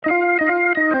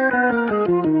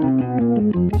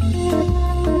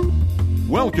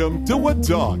Welcome to Wood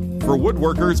Talk for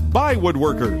woodworkers by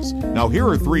woodworkers. Now, here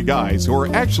are three guys who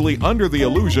are actually under the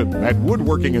illusion that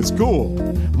woodworking is cool.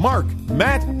 Mark,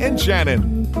 Matt, and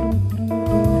Shannon.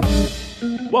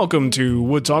 Welcome to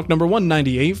Wood Talk number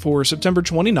 198 for September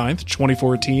 29th,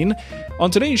 2014.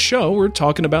 On today's show, we're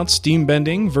talking about steam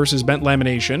bending versus bent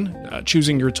lamination,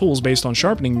 choosing your tools based on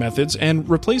sharpening methods, and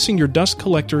replacing your dust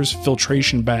collector's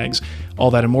filtration bags. All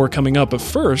that and more coming up, but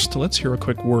first, let's hear a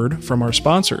quick word from our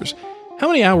sponsors. How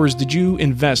many hours did you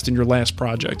invest in your last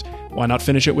project? Why not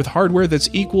finish it with hardware that's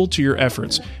equal to your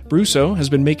efforts? Brusso has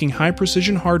been making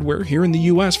high-precision hardware here in the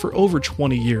U.S. for over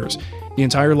 20 years. The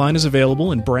entire line is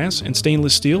available in brass and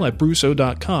stainless steel at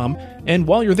Brusso.com, and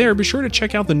while you're there, be sure to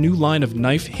check out the new line of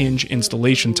knife hinge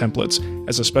installation templates.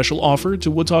 As a special offer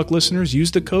to Wood Talk listeners, use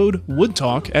the code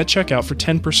WOODTALK at checkout for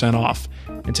 10% off.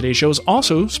 And today's show is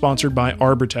also sponsored by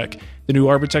Arbortech. The new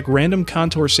Arbortech Random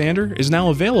Contour Sander is now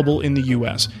available in the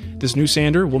U.S. This new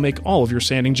sander will make all of your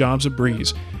sanding jobs a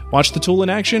breeze. Watch the tool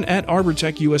in action at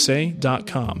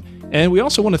arbortechusa.com. And we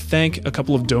also want to thank a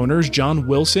couple of donors, John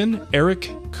Wilson, Eric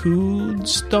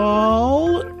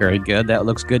Kudstall. Very good. That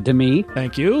looks good to me.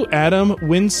 Thank you. Adam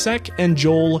Winsek and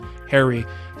Joel Harry.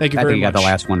 Thank you very much. I think you got the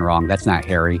last one wrong. That's not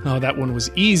Harry. Oh, that one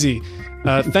was easy.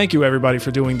 Thank you, everybody,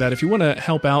 for doing that. If you want to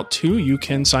help out, too, you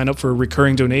can sign up for a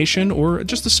recurring donation or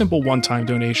just a simple one-time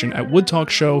donation at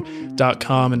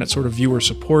woodtalkshow.com, and that sort of viewer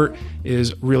support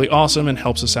is really awesome and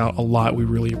helps us out a lot. We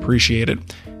really appreciate it.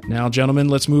 Now, gentlemen,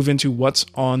 let's move into what's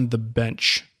on the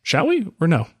bench. Shall we? Or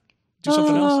no? Do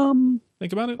something else?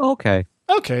 Think about it? Okay,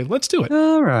 let's do it.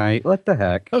 All right, what the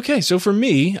heck? Okay, so for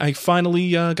me, I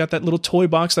finally got that little toy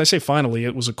box. I say finally,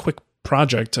 it was a quick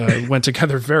project. Went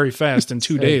together very fast in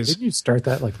 2 days. Didn't you start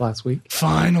that like last week?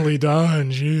 Finally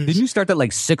done. Jeez. Didn't you start that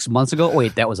like 6 months ago?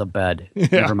 Wait, that was a bed. Yeah.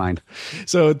 Never mind.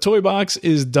 So toy box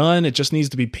is done. It just needs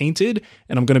to be painted,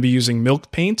 and I'm going to be using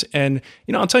milk paint. And,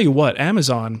 I'll tell you what,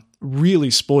 Amazon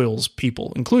really spoils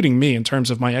people, including me, in terms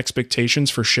of my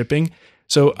expectations for shipping.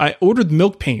 So I ordered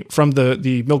milk paint from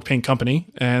the milk paint company,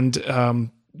 and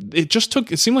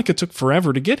it seemed like it took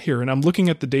forever to get here. And I'm looking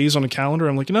at the days on a calendar.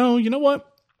 I'm like, no, you know what?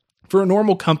 For a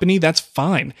normal company, that's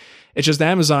fine. It's just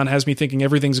Amazon has me thinking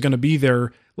everything's going to be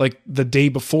there like the day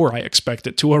before I expect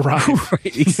it to arrive. Right,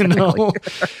 exactly.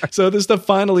 So this stuff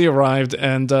finally arrived,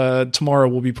 and tomorrow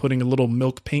we'll be putting a little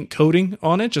milk paint coating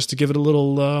on it just to give it a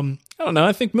little, I don't know.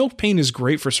 I think milk paint is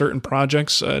great for certain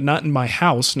projects, not in my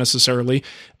house necessarily,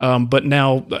 but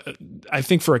now I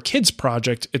think for a kid's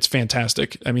project, it's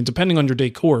fantastic. I mean, depending on your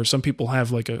decor, some people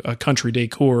have like a country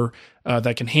decor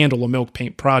that can handle a milk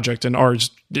paint project, and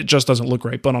ours, it just doesn't look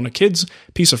right. But on a kid's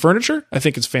piece of furniture, I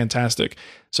think it's fantastic.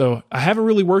 So I haven't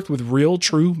really worked with real,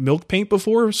 true milk paint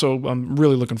before, so I'm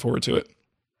really looking forward to it.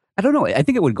 I don't know. I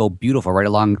think it would go beautiful right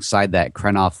alongside that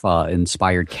Krenov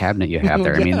inspired cabinet you have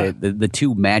there. Yeah. I mean, the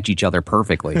two match each other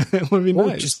perfectly. It would be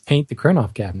nice. Just paint the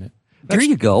Krenov cabinet. There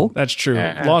you go. That's true.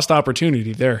 Lost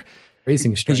opportunity there.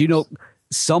 Racing stripes. Because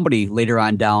somebody later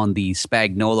on down the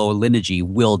Spagnolo lineage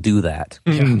will do that.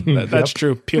 Yeah, that's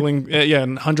true. Peeling,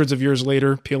 and hundreds of years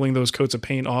later, peeling those coats of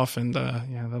paint off, and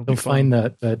that'll be fun. Find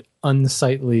that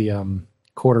unsightly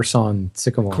quarter sawn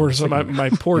sycamore. My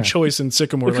poor choice in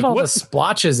sycamore. Look at all the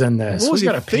splotches in this. What was he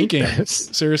thinking? This.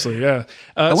 Seriously, yeah.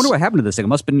 I wonder what happened to this thing. It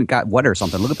must have been got wet or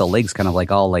something. Look at the legs, kind of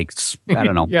like all like I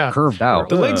don't know, curved out.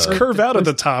 The legs curve out at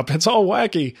the top. It's all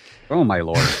wacky. Oh my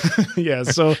lord! Yeah.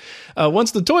 So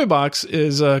once the toy box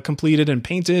is completed and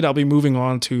painted, I'll be moving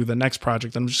on to the next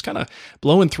project. I'm just kind of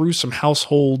blowing through some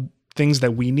household things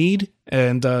that we need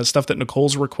and stuff that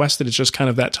Nicole's requested. It's just kind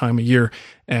of that time of year.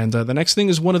 And the next thing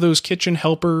is one of those kitchen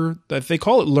helper, they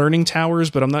call it learning towers,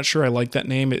 but I'm not sure I like that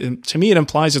name. To me, it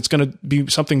implies it's going to be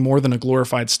something more than a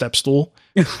glorified step stool.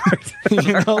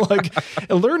 Like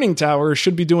a learning tower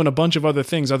should be doing a bunch of other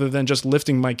things other than just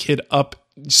lifting my kid up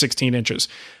 16 inches.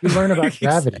 You learn about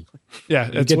gravity. Yeah,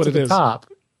 that's what it is. Top.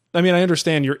 I mean, I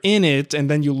understand you're in it and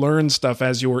then you learn stuff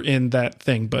as you're in that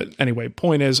thing. But anyway,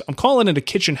 point is, I'm calling it a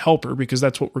kitchen helper because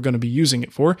that's what we're going to be using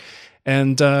it for.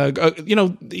 And,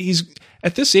 he's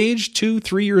at this age,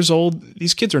 2-3 years old,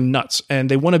 these kids are nuts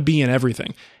and they want to be in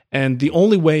everything. And the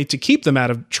only way to keep them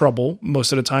out of trouble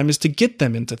most of the time is to get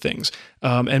them into things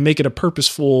and make it a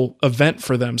purposeful event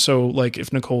for them. So like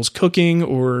if Nicole's cooking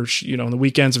or, on the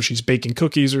weekends, if she's baking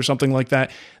cookies or something like that,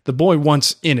 the boy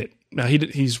wants in it. Now,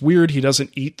 he's weird. He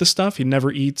doesn't eat the stuff. He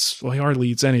never eats. Well, he hardly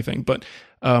eats anything, but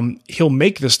he'll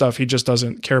make the stuff. He just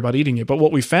doesn't care about eating it. But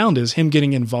what we found is him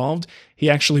getting involved, he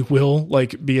actually will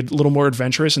like be a little more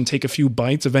adventurous and take a few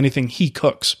bites of anything he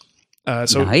cooks.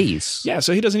 So nice. Yeah,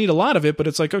 so he doesn't eat a lot of it, but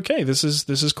it's like, okay, this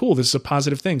is cool. This is a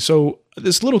positive thing. So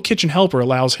this little kitchen helper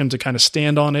allows him to kind of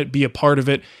stand on it, be a part of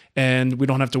it, and we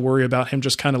don't have to worry about him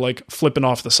just kind of like flipping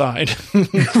off the side,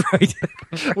 Right.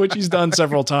 which he's done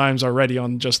several times already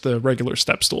on just the regular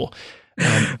step stool.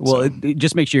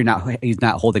 Just make sure he's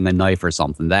not holding a knife or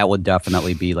something. That would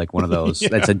definitely be like one of those.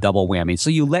 That's a double whammy. So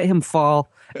you let him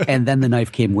fall, and then the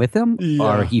knife came with him,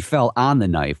 or he fell on the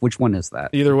knife. Which one is that?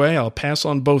 Either way, I'll pass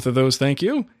on both of those. Thank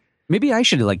you. Maybe I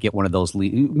should like get one of those.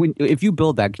 If you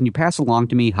build that, can you pass along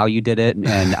to me how you did it?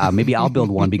 And maybe I'll build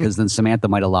one, because then Samantha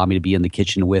might allow me to be in the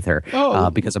kitchen with her.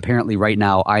 Because apparently right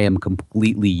now I am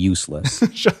completely useless.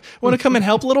 Want to come and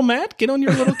help, little Matt? Get on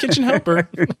your little kitchen helper.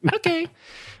 Okay.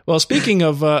 Well, speaking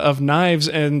of knives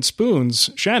and spoons,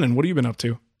 Shannon, what have you been up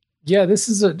to? Yeah, this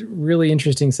is a really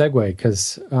interesting segue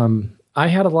because I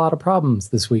had a lot of problems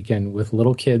this weekend with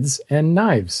little kids and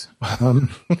knives.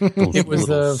 It was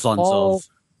the fall.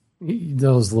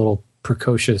 Those little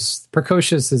precocious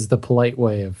is the polite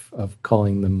way of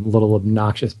calling them little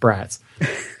obnoxious brats.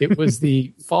 It was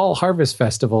the Fall Harvest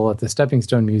Festival at the Stepping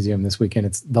Stone Museum this weekend.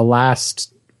 It's the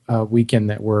last weekend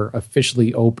that we're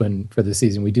officially open for the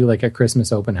season. We do like a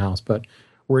Christmas open house, but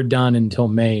we're done until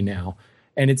May now.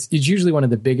 And it's usually one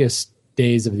of the biggest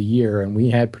days of the year. And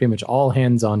we had pretty much all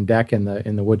hands on deck in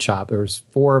the wood shop. There was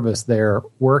 4 of us there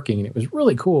working, and it was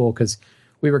really cool because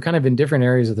we were kind of in different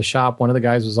areas of the shop. One of the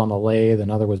guys was on the lathe,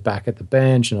 another was back at the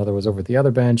bench, another was over at the other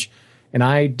bench. And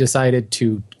I decided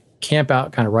to camp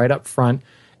out kind of right up front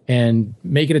and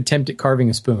make an attempt at carving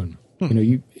a spoon.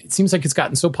 It seems like it's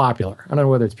gotten so popular. I don't know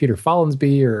whether it's Peter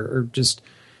Follansbee or just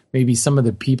maybe some of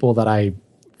the people that I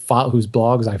follow, whose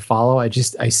blogs I follow. I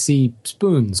see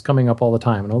spoons coming up all the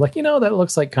time. And I'm like, that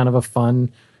looks like kind of a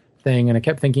fun thing. And I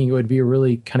kept thinking it would be a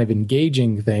really kind of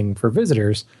engaging thing for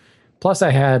visitors. Plus, I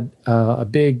had a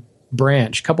big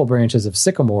couple branches of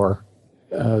sycamore,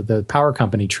 the power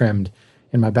company trimmed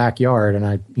in my backyard. And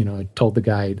I told the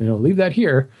guy, leave that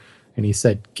here. And he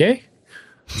said, okay.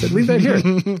 I said, leave that here.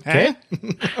 Okay.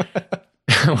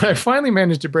 When I finally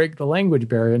managed to break the language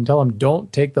barrier and tell him,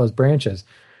 don't take those branches.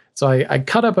 So I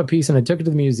cut up a piece and I took it to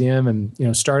the museum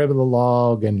and, started with a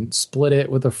log and split it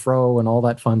with a fro and all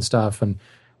that fun stuff. And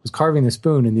was carving the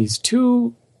spoon. And these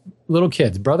 2 little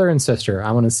kids, brother and sister,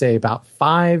 I want to say about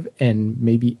 5 and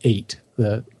maybe 8.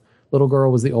 The little girl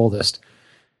was the oldest.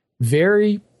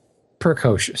 Very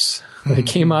precocious. They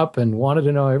came up and wanted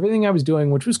to know everything I was doing,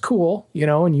 which was cool,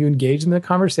 and you engage them in the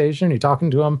conversation, you're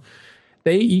talking to them.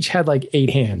 They each had like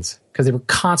 8 hands because they were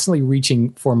constantly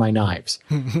reaching for my knives.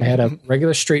 I had a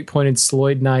regular straight pointed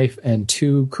Sloyd knife and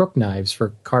 2 crook knives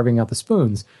for carving out the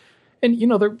spoons. And,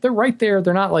 they're right there.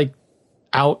 They're not like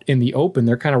out in the open.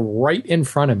 They're kind of right in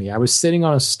front of me. I was sitting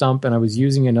on a stump and I was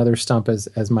using another stump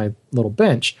as my little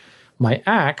bench. My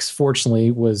axe, fortunately,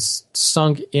 was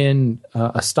sunk in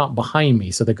a stump behind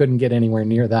me, so they couldn't get anywhere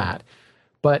near that.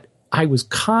 But I was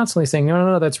constantly saying,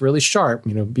 no, that's really sharp.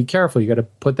 Be careful. You got to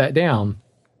put that down.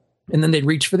 And then they'd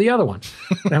reach for the other one.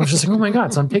 And I was just like, oh, my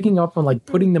God. So I'm picking up and like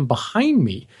putting them behind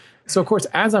me. So, of course,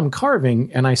 as I'm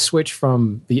carving and I switch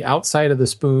from the outside of the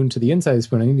spoon to the inside of the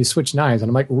spoon, I need to switch knives. And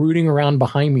I'm like rooting around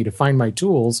behind me to find my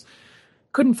tools.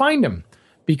 Couldn't find them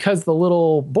because the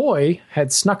little boy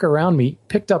had snuck around me,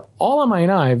 picked up all of my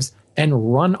knives,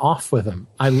 and run off with them.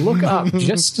 I look up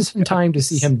just in time to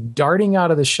see him darting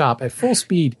out of the shop at full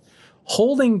speed,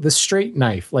 holding the straight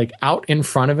knife like out in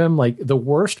front of him, like the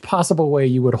worst possible way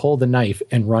you would hold a knife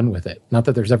and run with it. Not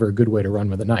that there's ever a good way to run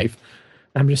with a knife.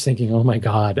 I'm just thinking, oh my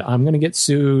God, I'm going to get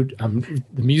sued.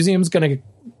 The museum's going to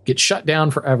get shut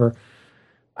down forever.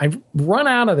 I run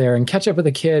out of there and catch up with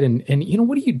the kid. And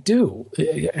what do you do?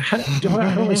 How do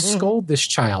I scold this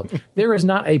child? There is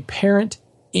not a parent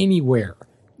anywhere,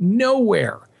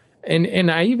 nowhere. And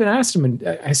I even asked him, and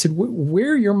I said,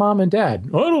 where are your mom and dad?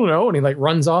 I don't know. And he like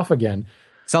runs off again.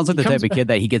 Sounds like the type of kid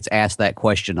that he gets asked that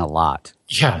question a lot.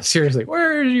 Yeah, seriously.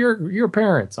 Where are your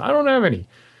parents? I don't have any.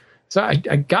 So I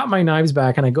got my knives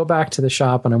back and I go back to the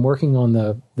shop and I'm working on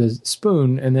the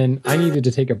spoon. And then I needed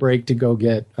to take a break to go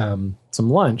get some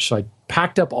lunch. So I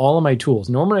packed up all of my tools.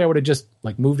 Normally I would have just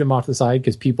like moved them off the side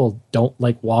because people don't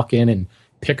like walk in and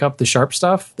pick up the sharp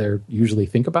stuff. They usually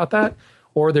think about that.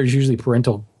 Or there's usually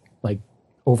parental like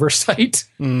oversight.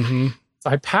 Mm-hmm. So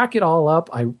I pack it all up.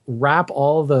 I wrap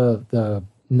all the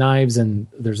knives, and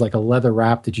there's like a leather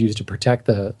wrap that's used to protect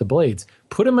the blades.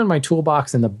 Put them in my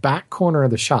toolbox in the back corner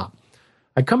of the shop.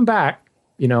 I come back,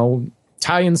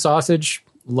 Italian sausage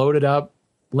loaded up,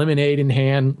 lemonade in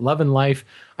hand, loving life.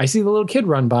 I see the little kid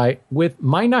run by with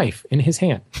my knife in his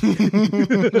hand.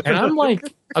 And I'm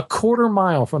like a quarter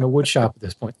mile from the wood shop at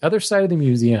this point, other side of the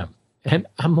museum. And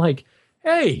I'm like,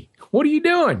 hey, what are you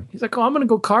doing? He's like, oh, I'm going to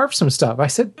go carve some stuff. I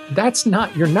said, that's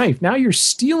not your knife. Now you're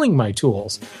stealing my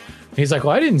tools. And he's like,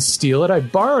 well, I didn't steal it. I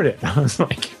borrowed it. I was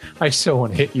like, I so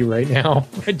want to hit you right now.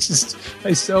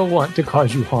 I so want to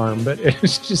cause you harm. But it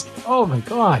was just, oh my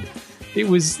God. It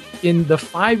was in the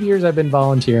 5 years I've been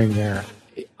volunteering there.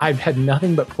 I've had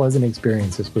nothing but pleasant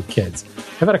experiences with kids.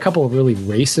 I've had a couple of really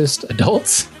racist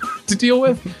adults to deal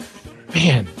with.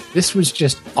 Man, this was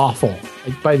just awful.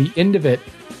 Like by the end of it,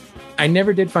 I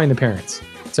never did find the parents.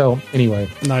 So anyway,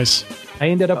 nice. I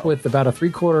ended up with about a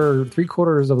three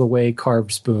quarters of the way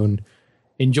carved spoon.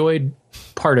 Enjoyed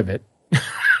part of it.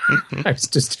 I was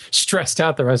just stressed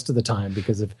out the rest of the time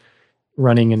because of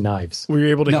running and knives. Were you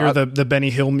able to hear the Benny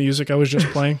Hill music I was just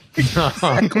playing?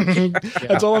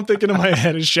 That's all I'm thinking in my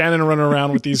head is Shannon running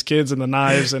around with these kids and the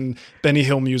knives and Benny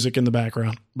Hill music in the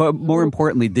background. But more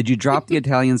importantly, did you drop the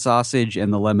Italian sausage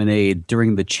and the lemonade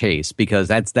during the chase? Because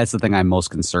that's the thing I'm most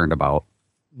concerned about.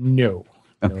 No,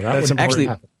 that's actually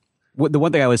happen. The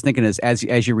one thing I was thinking is, as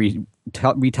you're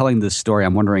retelling this story,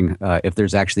 I'm wondering if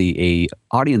there's actually a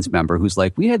audience member who's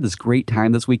like, we had this great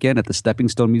time this weekend at the Stepping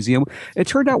Stone Museum. It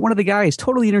turned out one of the guys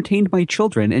totally entertained my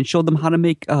children and showed them how to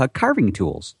make carving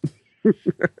tools.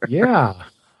 Yeah.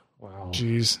 Wow.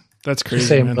 Jeez, that's crazy. Just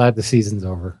say man. I'm glad the season's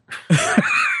over. It's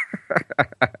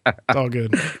all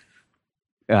good.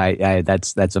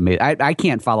 That's amazing. I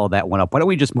can't follow that one up. Why don't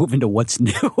we just move into what's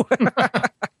new?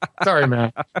 Sorry,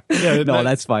 man. Yeah, no,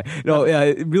 that's fine. No,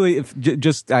 really, if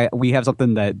we have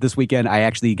something that this weekend I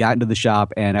actually got into the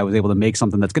shop and I was able to make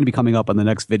something that's going to be coming up on the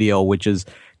next video, which is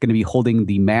going to be holding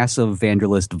the massive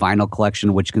Vanderlist vinyl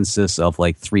collection, which consists of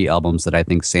like 3 albums that I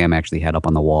think Sam actually had up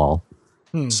on the wall.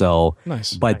 So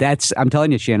nice. But I'm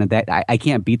telling you, Shannon, that I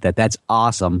can't beat that. That's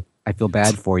awesome. I feel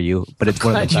bad for you, but it's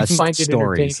one of the best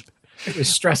stories. It was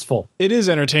stressful. It is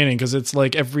entertaining because it's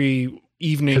like every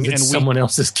evening and someone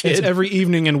else's kid. It's every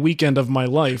evening and weekend of my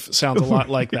life sounds a lot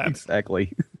like that.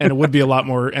 Exactly. And it would be a lot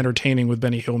more entertaining with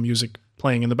Benny Hill music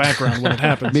playing in the background when it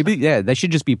happens. Maybe, yeah, that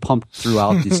should just be pumped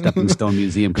throughout the Stepping Stone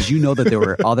Museum, because you know that there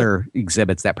were other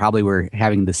exhibits that probably were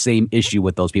having the same issue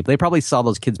with those people. They probably saw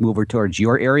those kids move over towards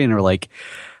your area and are like,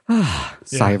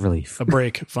 sigh of relief. A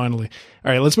break, finally.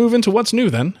 All right, let's move into what's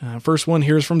new then. First one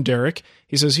here is from Derek.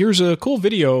 He says, here's a cool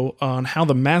video on how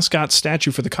the mascot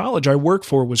statue for the college I work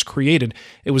for was created.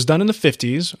 It was done in the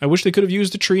 50s. I wish they could have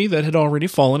used a tree that had already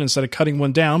fallen instead of cutting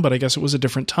one down, but I guess it was a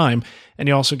different time. And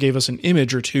he also gave us an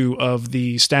image or two of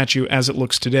the statue as it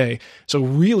looks today. So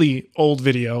really old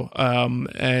video,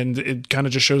 and it kind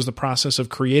of just shows the process of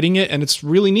creating it, and it's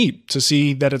really neat to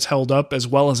see that it's held up as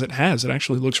well as it has. It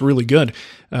actually looks really good,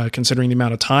 considering the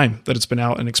amount of time that it's been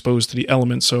out and exposed to the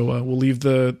elements. So we'll leave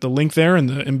the link there, and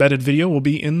the embedded video will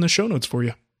be in the show notes for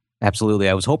you. Absolutely.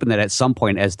 I was hoping that at some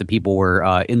point, as the people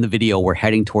were in the video were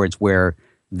heading towards where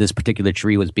this particular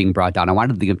tree was being brought down, I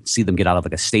wanted to see them get out of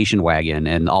like a station wagon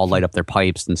and all light up their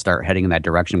pipes and start heading in that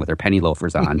direction with their penny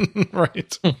loafers on.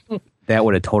 Right. That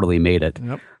would have totally made it.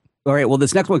 Yep. All right, well,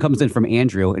 this next one comes in from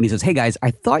Andrew, and he says, hey, guys, I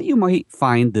thought you might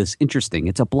find this interesting.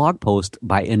 It's a blog post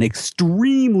by an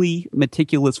extremely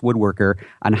meticulous woodworker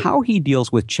on how he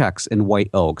deals with checks in white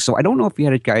oak. So I don't know if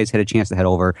you guys had a chance to head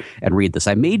over and read this.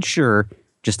 I made sure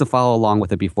just to follow along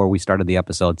with it before we started the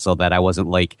episode so that I wasn't,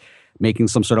 like, making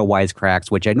some sort of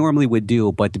wisecracks, which I normally would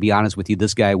do. But to be honest with you,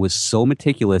 this guy was so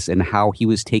meticulous in how he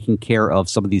was taking care of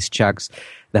some of these checks.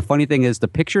 The funny thing is the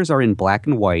pictures are in black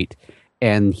and white,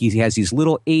 and he has these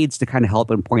little aids to kind of help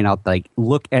him point out, like,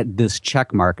 look at this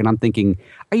check mark. And I'm thinking,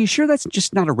 are you sure that's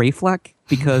just not a Rayfleck?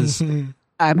 Because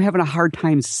I'm having a hard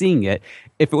time seeing it.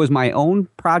 If it was my own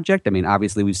project, I mean,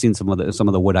 obviously we've seen some of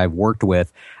the wood I've worked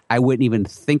with. I wouldn't even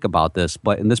think about this.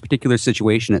 But in this particular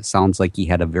situation, it sounds like he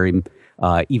had a very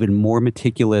even more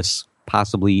meticulous,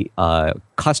 possibly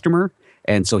customer.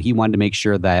 And so he wanted to make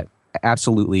sure that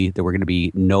absolutely there were going to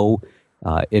be no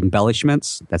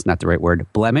embellishments. That's not the right word.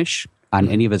 Blemish on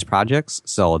any of his projects.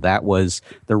 So that was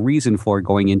the reason for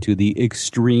going into the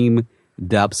extreme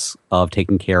depths of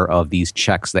taking care of these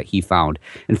checks that he found.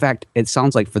 In fact, it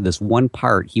sounds like for this one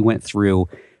part, he went through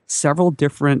several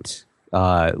different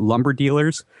lumber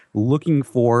dealers looking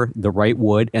for the right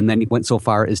wood, and then he went so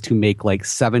far as to make like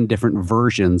 7 different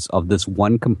versions of this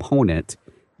one component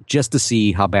just to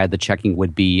see how bad the checking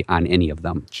would be on any of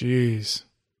them. Jeez.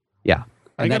 Yeah.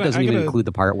 And that doesn't even include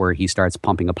the part where he starts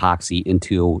pumping epoxy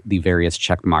into the various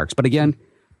check marks. But again,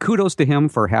 kudos to him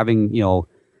for having,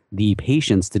 the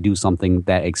patience to do something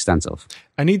that extensive.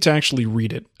 I need to actually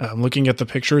read it. I'm looking at the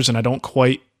pictures and I don't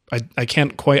quite I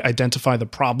can't quite identify the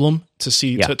problem to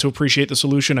see to appreciate the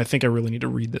solution. I think I really need to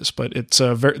read this, but it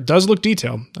does look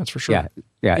detailed. That's for sure.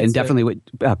 Yeah, and definitely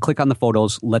click on the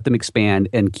photos, let them expand,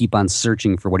 and keep on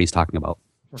searching for what he's talking about.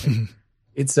 Right.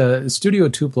 It's a Studio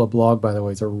Tupelo blog, by the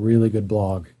way. It's a really good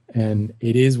blog, and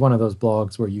it is one of those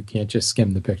blogs where you can't just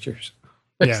skim the pictures.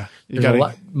 Yeah,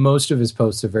 most of his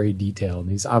posts are very detailed.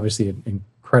 He's obviously an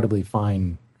incredibly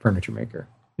fine furniture maker.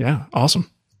 Yeah,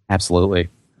 awesome. Absolutely.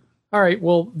 All right.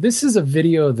 Well, this is a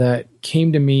video that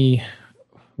came to me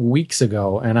weeks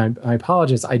ago, and I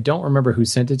apologize. I don't remember who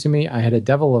sent it to me. I had a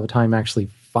devil of a time actually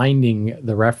finding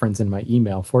the reference in my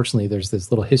email. Fortunately, there's this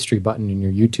little history button in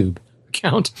your YouTube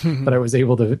account that I was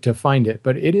able to find it.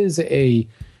 But it is a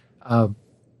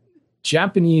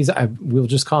Japanese, we'll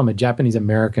just call him a Japanese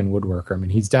American woodworker. I mean,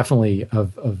 he's definitely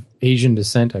of Asian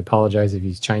descent. I apologize if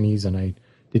he's Chinese and I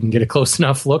didn't get a close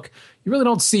enough look. You really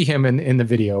don't see him in the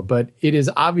video, but it is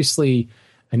obviously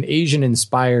an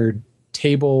Asian-inspired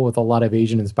table with a lot of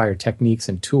Asian-inspired techniques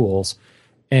and tools,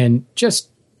 and just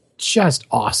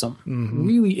awesome. Mm-hmm.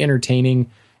 Really entertaining,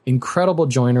 incredible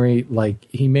joinery. Like,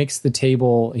 he makes the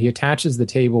table, he attaches the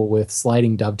table with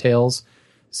sliding dovetails.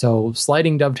 So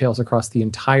sliding dovetails across the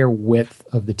entire width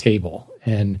of the table.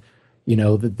 And, you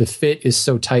know, the fit is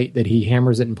so tight that he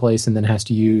hammers it in place and then has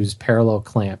to use parallel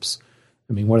clamps.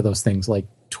 I mean, what are those things, like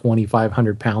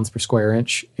 2,500 pounds per square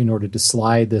inch in order to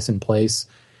slide this in place?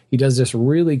 He does this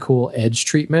really cool edge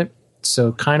treatment.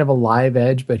 So kind of a live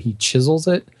edge, but he chisels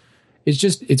it.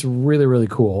 It's really, really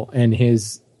cool. And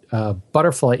his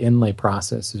butterfly inlay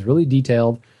process is really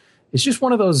detailed. It's just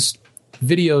one of those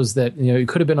videos that, you know, it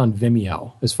could have been on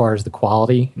Vimeo as far as the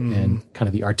quality and kind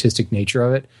of the artistic nature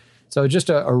of it. So just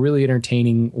a really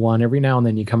entertaining one. Every now and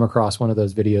then you come across one of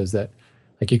those videos that,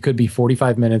 like, it could be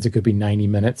 45 minutes, it could be 90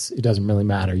 minutes. It doesn't really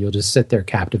matter. You'll just sit there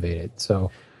captivated. So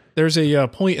there's a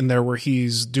point in there where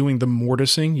he's doing the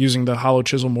mortising using the hollow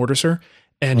chisel mortiser,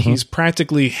 and he's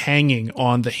practically hanging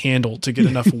on the handle to get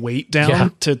enough weight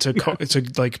down to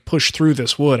like push through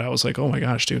this wood. I was like, oh my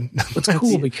gosh, dude. It's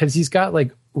cool because he's got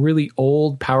like really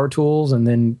old power tools and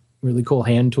then really cool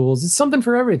hand tools. It's something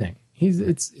for everything. He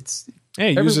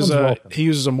uses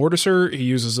a mortiser. He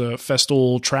uses a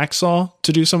Festool track saw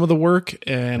to do some of the work,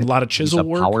 and a lot of chisel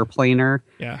work. Power planer.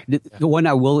 Yeah. The one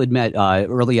I will admit,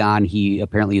 early on, he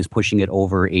apparently is pushing it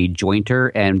over a jointer,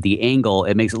 and the angle,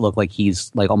 it makes it look like he's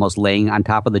like almost laying on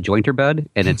top of the jointer bed,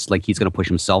 and it's like he's going to push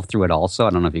himself through it also. I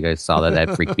don't know if you guys saw that.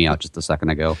 That freaked me out just a second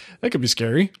ago. That could be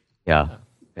scary. Yeah.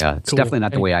 It's definitely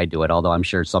not the way I do it, although I'm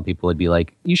sure some people would be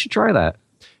like, you should try that.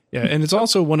 Yeah, and it's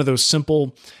also one of those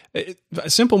simple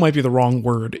might be the wrong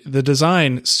word. The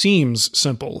design seems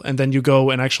simple, and then you go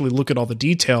and actually look at all the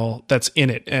detail that's in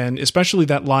it, and especially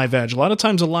that live edge. A lot of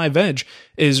times a live edge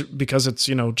is, because it's,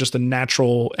 you know, just a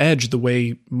natural edge, the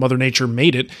way Mother Nature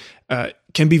made it,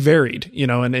 can be varied, you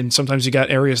know, and sometimes you got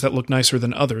areas that look nicer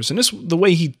than others. And this, the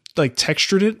way he like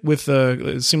textured it with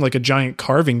it seemed like a giant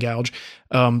carving gouge.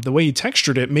 The way he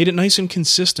textured it made it nice and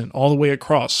consistent all the way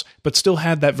across, but still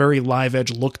had that very live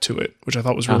edge look to it, which I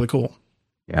thought was really cool.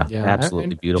 Yeah,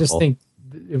 absolutely beautiful. I just think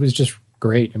it was just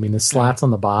great. I mean, the slats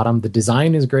on the bottom, the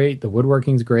design is great, the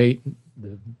woodworking's great,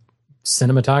 the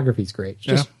cinematography's great.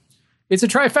 It's a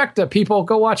trifecta, people.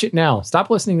 Go watch it now. Stop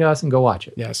listening to us and go watch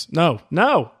it. Yes. No.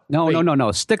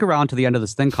 Stick around to the end of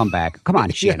this thing. Come back. Come on,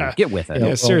 Shannon. Get with it.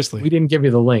 Yeah, seriously. We didn't give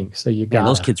you the link, so you got.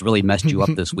 Those kids really messed you up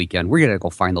this weekend. We're gonna go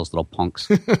find those little punks.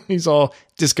 He's all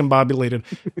discombobulated.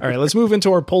 All right, let's move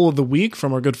into our poll of the week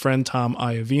from our good friend Tom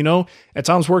Iovino at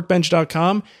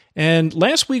tomsworkbench.com. And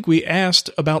last week we asked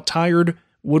about tired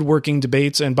woodworking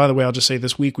debates. And by the way, I'll just say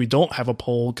this week we don't have a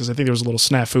poll because I think there was a little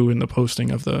snafu in the posting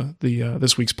of the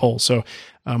this week's poll. So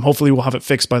hopefully we'll have it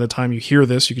fixed by the time you hear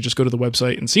this. You could just go to the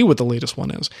website and see what the latest one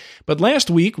is. But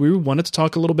last week we wanted to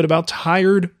talk a little bit about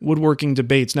tired woodworking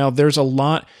debates. Now there's a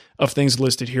lot of things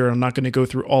listed here. I'm not going to go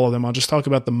through all of them. I'll just talk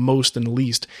about the most and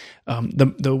least.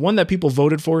 The one that people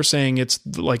voted for, saying it's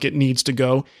like it needs to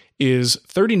go, is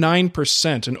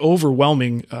 39%, an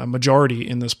overwhelming majority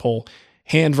in this poll.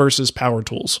 Hand versus power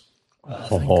tools.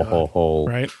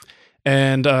 Right.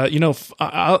 And,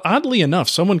 oddly enough,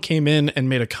 someone came in and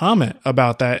made a comment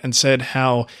about that and said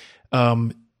how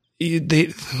I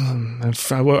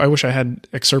wish I had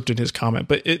excerpted his comment,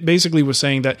 but it basically was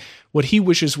saying that what he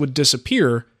wishes would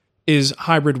disappear is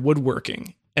hybrid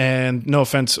woodworking. And no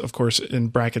offense, of course, in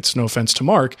brackets, no offense to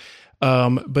Mark,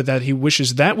 but that he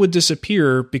wishes that would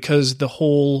disappear because the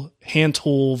whole hand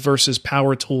tool versus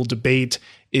power tool debate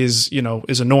is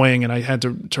annoying. And I had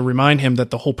to remind him that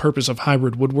the whole purpose of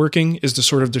hybrid woodworking is to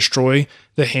sort of destroy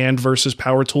the hand versus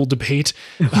power tool debate.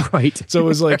 Right. So it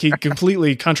was like he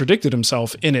completely contradicted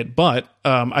himself in it, but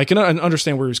I can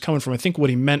understand where he was coming from. I think what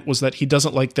he meant was that he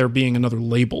doesn't like there being another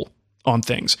label on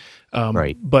things.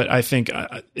 Right. But I think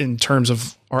in terms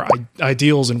of our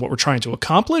ideals and what we're trying to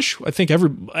accomplish, I think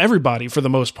everybody for the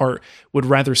most part would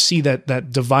rather see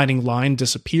that dividing line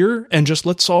disappear and just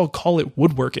let's all call it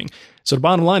woodworking. So the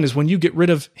bottom line is when you get rid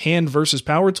of hand versus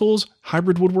power tools,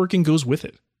 hybrid woodworking goes with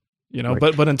it.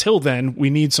 Right. But until then, we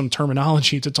need some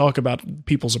terminology to talk about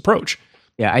people's approach.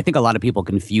 Yeah, I think a lot of people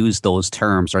confuse those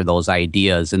terms or those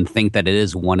ideas and think that it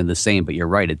is one and the same, but you're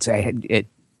right.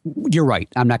 You're right.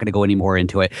 I'm not going to go any more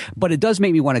into it, but it does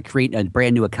make me want to create a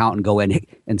brand new account and go in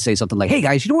and say something like, "Hey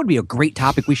guys, you know what would be a great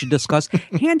topic we should discuss?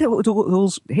 Hand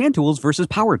tools versus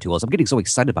power tools." I'm getting so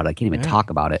excited about it, I can't even talk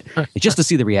about it. It's just to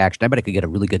see the reaction. I bet I could get a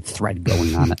really good thread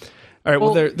going on it. All right.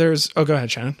 Well, there's. Oh, go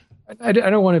ahead, Shannon. I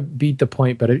don't want to beat the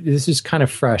point, but this is kind of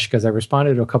fresh because I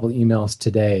responded to a couple of emails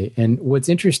today, and what's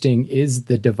interesting is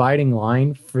the dividing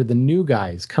line for the new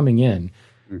guys coming in.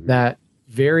 Mm-hmm. That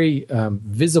very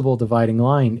visible dividing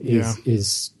line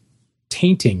is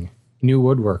tainting new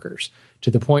woodworkers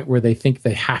to the point where they think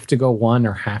they have to go one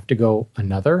or have to go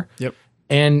another. Yep.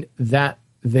 And that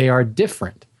they are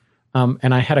different.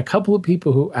 And I had a couple of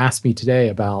people who asked me today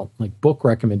about like book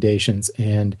recommendations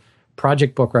and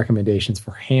project book recommendations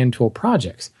for hand tool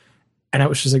projects. And I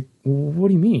was just like, what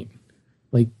do you mean?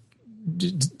 Like,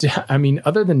 I mean,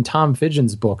 other than Tom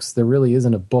Fidgen's books, there really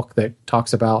isn't a book that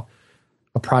talks about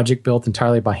a project built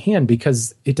entirely by hand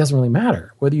because it doesn't really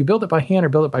matter. Whether you build it by hand or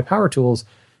build it by power tools,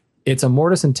 it's a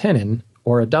mortise and tenon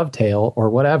or a dovetail or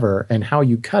whatever, and how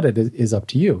you cut it is up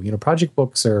to you. Project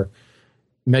books are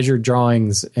measured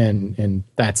drawings and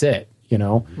that's it,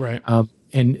 Right.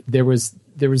 And there was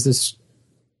this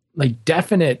like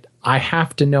definite, I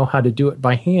have to know how to do it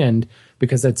by hand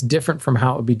because that's different from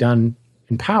how it would be done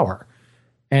in power.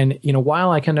 And,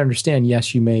 while I can understand,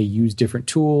 yes, you may use different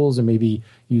tools and maybe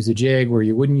use a jig where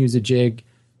you wouldn't use a jig,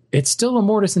 it's still a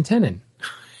mortise and tenon,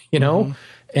 Mm-hmm.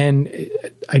 And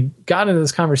I got into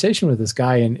this conversation with this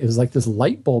guy, and it was like this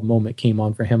light bulb moment came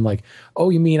on for him. Like, oh,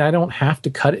 you mean I don't have to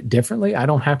cut it differently? I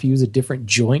don't have to use a different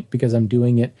joint because I'm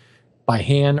doing it by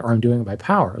hand or I'm doing it by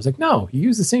power. I was like, no, you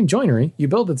use the same joinery. You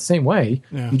build it the same way.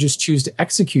 Yeah. You just choose to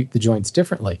execute the joints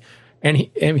differently. And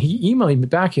he emailed me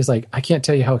back. He's like, I can't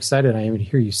tell you how excited I am to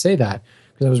hear you say that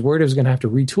because I was worried I was going to have to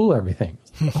retool everything.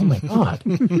 Oh my God.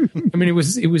 I mean,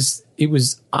 it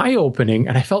was eye opening,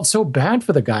 and I felt so bad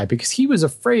for the guy because he was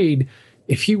afraid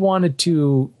if he wanted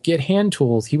to get hand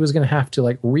tools, he was going to have to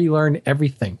like relearn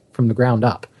everything from the ground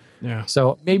up. Yeah.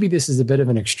 So maybe this is a bit of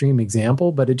an extreme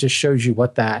example, but it just shows you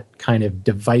what that kind of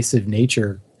divisive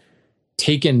nature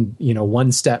taken,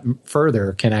 one step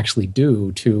further can actually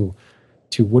do to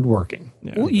woodworking.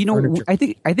 Yeah. Well, I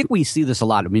think we see this a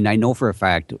lot. I mean, I know for a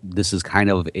fact this is kind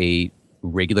of a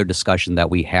regular discussion that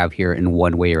we have here in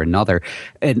one way or another.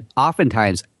 And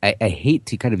oftentimes, I hate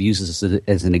to kind of use this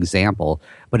as an example,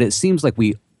 but it seems like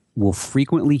we will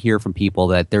frequently hear from people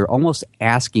that they're almost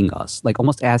asking us, like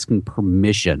almost asking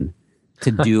permission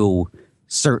to do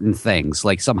certain things,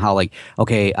 like somehow like,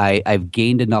 okay, I've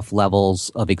gained enough levels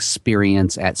of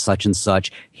experience at such and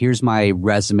such. Here's my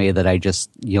resume that I just,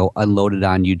 unloaded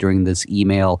on you during this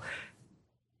email.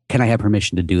 Can I have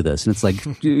permission to do this? And it's like,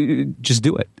 just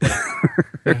do it.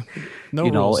 Yeah. No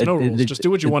rules. Just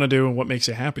do what you want to do and what makes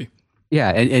you happy. Yeah.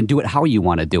 And do it how you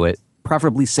want to do it,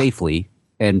 preferably safely.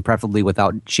 And preferably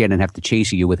without Shannon have to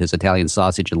chase you with his Italian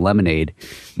sausage and lemonade.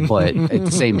 But at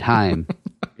the same time,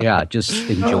 yeah, just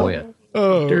enjoy it.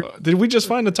 Oh, did we just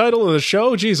find the title of the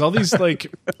show? Geez, all these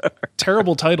like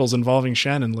terrible titles involving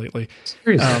Shannon lately.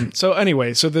 So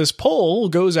anyway, so this poll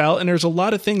goes out and there's a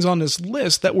lot of things on this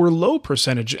list that were low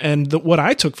percentage. And what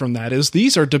I took from that is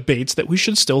these are debates that we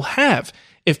should still have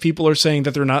if people are saying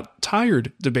that they're not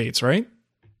tired debates, right?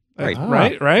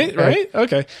 Right.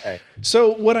 Okay.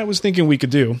 So what I was thinking we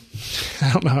could do,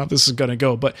 I don't know how this is going to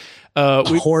go, but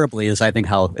horribly is I think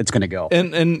how it's going to go.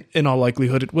 And in all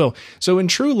likelihood it will. So in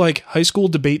true like high school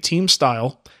debate team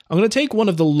style, I'm going to take one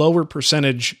of the lower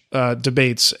percentage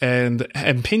debates and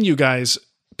pit you guys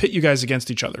against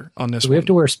each other on this. Do we have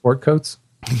to wear sport coats?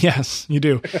 Yes, you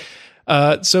do.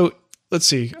 So let's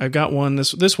see. I've got one.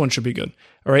 This one should be good.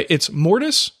 All right. It's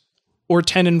mortise or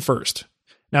tenon first.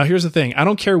 Now, here's the thing. I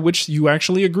don't care which you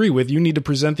actually agree with. You need to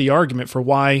present the argument for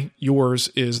why yours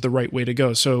is the right way to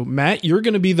go. So, Matt, you're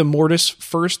going to be the mortise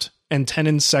first and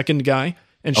tenon second guy.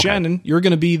 And okay. Shannon, you're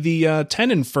going to be the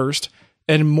tenon first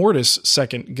and mortise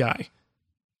second guy.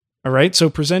 All right, so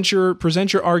present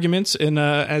your arguments in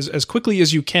as quickly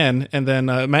as you can, and then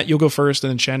Matt, you'll go first,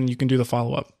 and then Shannon, you can do the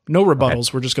follow-up. No rebuttals.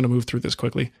 Okay. We're just going to move through this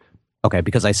quickly. Okay,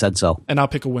 because I said so. And I'll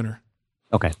pick a winner.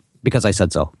 Okay, because I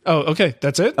said so. Oh, okay,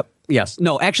 that's it? Yes.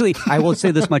 No, actually, I will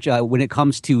say this much. When it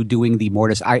comes to doing the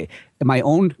mortise, my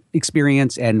own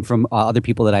experience and from other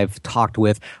people that I've talked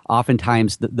with,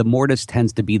 oftentimes the mortise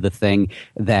tends to be the thing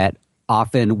that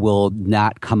often will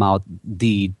not come out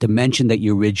the dimension that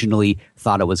you originally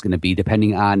thought it was going to be,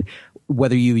 depending on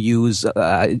whether you use,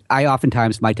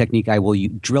 my technique, I will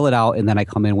drill it out and then I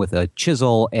come in with a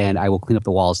chisel and I will clean up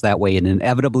the walls that way. And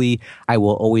inevitably, I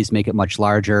will always make it much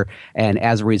larger. And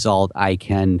as a result, I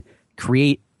can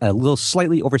create a little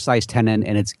slightly oversized tenon,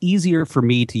 and it's easier for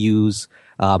me to use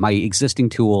my existing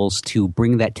tools to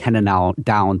bring that tenon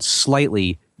down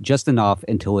slightly, just enough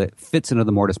until it fits into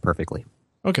the mortise perfectly.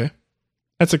 Okay.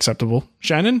 That's acceptable.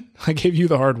 Shannon, I gave you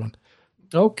the hard one.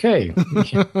 Okay.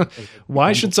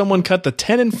 Why should someone cut the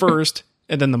tenon first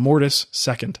and then the mortise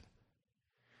second?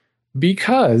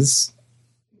 Because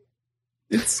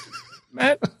it's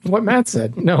what Matt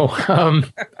said. No,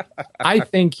 I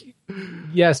think,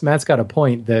 yes, Matt's got a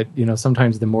point that,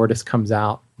 sometimes the mortise comes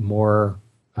out more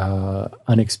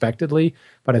unexpectedly,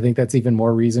 but I think that's even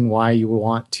more reason why you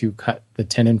want to cut the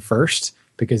tenon first,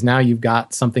 because now you've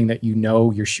got something that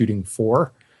you're shooting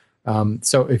for.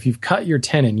 So if you've cut your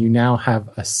tenon, you now have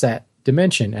a set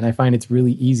dimension, and I find it's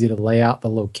really easy to lay out the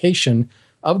location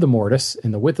of the mortise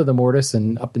and the width of the mortise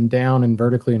and up and down and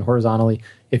vertically and horizontally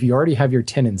if you already have your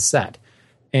tenon set.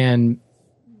 And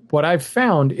what I've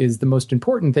found is the most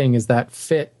important thing is that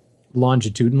fit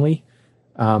longitudinally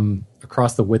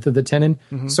across the width of the tenon.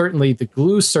 Mm-hmm. Certainly the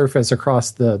glue surface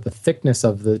across the thickness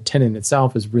of the tenon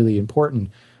itself is really important.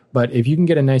 But if you can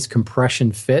get a nice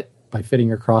compression fit by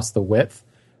fitting across the width,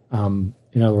 in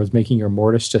other words, making your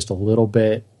mortise just a little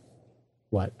bit,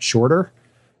 shorter,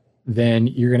 then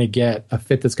you're going to get a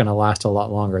fit that's going to last a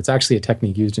lot longer. It's actually a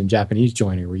technique used in Japanese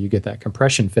joinery where you get that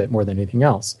compression fit more than anything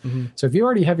else. Mm-hmm. So if you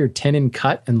already have your tenon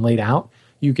cut and laid out,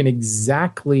 you can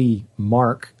exactly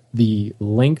mark the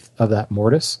length of that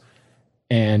mortise,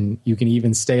 and you can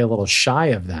even stay a little shy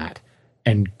of that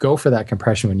and go for that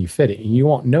compression when you fit it. And you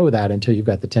won't know that until you've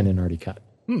got the tenon already cut.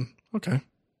 Okay.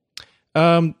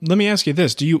 Let me ask you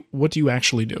this. What do you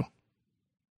actually do?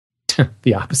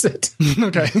 The opposite.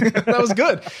 Okay. That was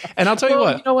good. And I'll tell you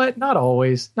what. You know what? Not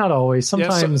always.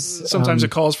 Sometimes. Sometimes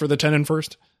it calls for the tenon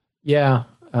first. Yeah.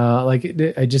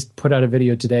 I just put out a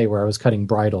video today where I was cutting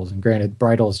bridles, and granted,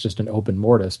 bridle is just an open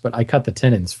mortise, but I cut the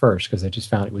tenons first because I just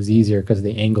found it was easier because of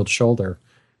the angled shoulder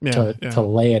to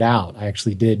lay it out. I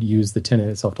actually did use the tenon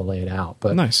itself to lay it out.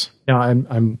 But nice.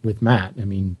 I'm with Matt. I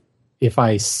mean, if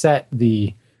I set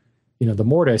the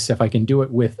mortise, if I can do it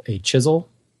with a chisel,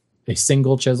 a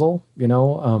single chisel,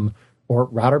 or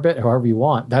router bit, however you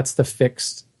want, that's the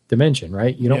fixed dimension,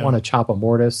 right? You don't want to chop a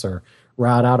mortise or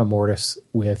route out a mortise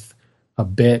with a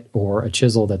bit or a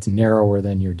chisel that's narrower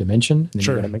than your dimension. And then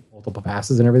you're going to make multiple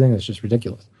passes and everything. That's just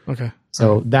ridiculous. Okay.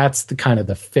 So that's the kind of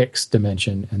the fixed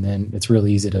dimension. And then it's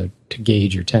really easy to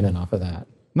gauge your tenon off of that.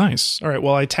 Nice. All right.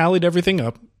 Well, I tallied everything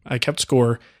up. I kept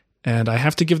score. And I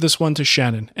have to give this one to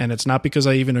Shannon. And it's not because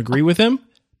I even agree with him,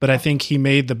 but I think he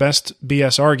made the best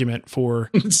BS argument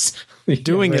for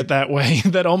doing it that way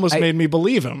that almost made me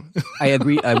believe him. I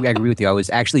agree with you. I was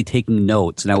actually taking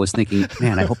notes, and I was thinking,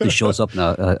 man, I hope this shows up in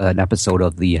an episode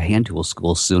of the Hand Tool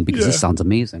School soon, because this sounds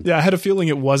amazing. Yeah, I had a feeling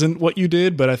it wasn't what you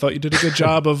did, but I thought you did a good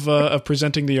job of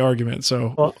presenting the argument.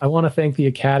 So, well, I want to thank the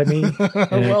Academy.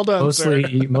 Well done,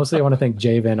 mostly I want to thank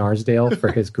Jay Van Arsdale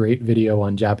for his great video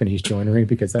on Japanese joinery,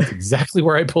 because that's exactly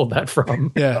where I pulled that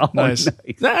from. Yeah, nice.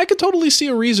 I could totally see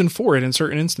a reason for it in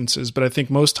certain instances, but I think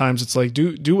most times it's like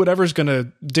do whatever's going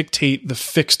to dictate the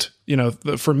fixed,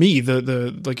 for me,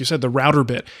 the like you said, the router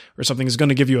bit or something is going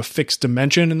to give you a fixed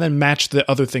dimension, and then match the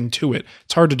other thing to it.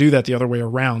 It's hard to do that the other way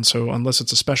around. So unless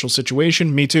it's a special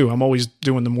situation, me too, I'm always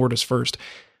doing the mortise first.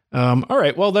 All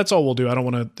right. Well, that's all we'll do. I don't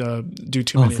want to do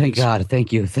too many. Oh, thank God.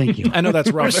 Thank you. I know that's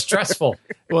rough. Stressful.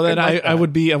 Well, then I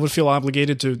would feel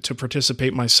obligated to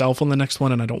participate myself on the next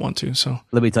one, and I don't want to. So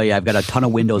let me tell you, I've got a ton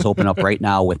of windows open up right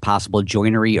now with possible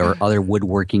joinery or other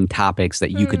woodworking topics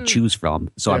that you could choose from.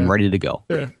 So I'm ready to go.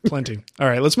 Yeah, plenty. All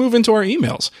right. Let's move into our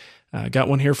emails. Got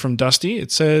one here from Dusty.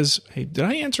 It says, hey, did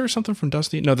I answer something from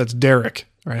Dusty? No, that's Derek.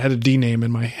 All right, I had a D name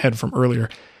in my head from earlier.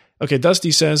 Okay, Dusty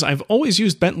says, I've always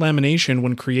used bent lamination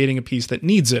when creating a piece that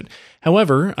needs it.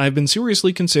 However, I've been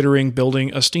seriously considering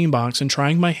building a steam box and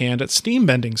trying my hand at steam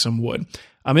bending some wood.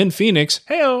 I'm in Phoenix.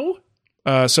 Hey-o!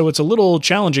 So it's a little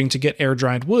challenging to get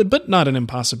air-dried wood, but not an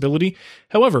impossibility.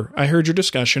 However, I heard your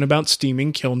discussion about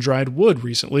steaming kiln-dried wood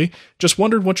recently. Just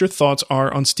wondered what your thoughts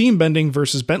are on steam bending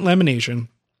versus bent lamination,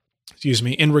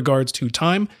 in regards to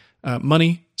time,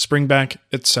 money, springback,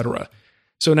 etc.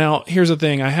 So now, here's the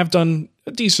thing. I have done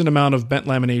a decent amount of bent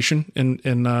lamination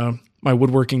in my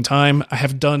woodworking time. I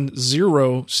have done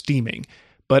zero steaming,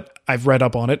 but I've read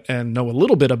up on it and know a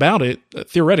little bit about it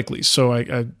theoretically. So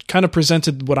I kind of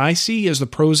presented what I see as the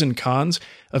pros and cons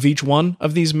of each one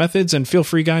of these methods. And feel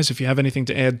free, guys, if you have anything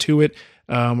to add to it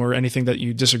or anything that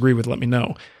you disagree with, let me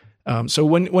know. So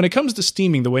when it comes to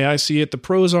steaming, the way I see it, the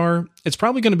pros are it's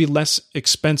probably going to be less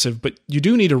expensive, but you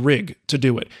do need a rig to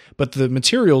do it. But the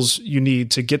materials you need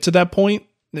to get to that point,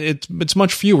 it's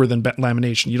much fewer than bent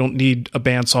lamination. You don't need a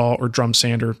bandsaw or drum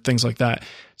sander, things like that.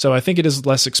 So I think it is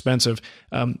less expensive.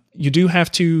 You do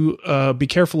have to be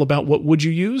careful about what wood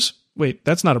you use. Wait,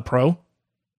 that's not a pro.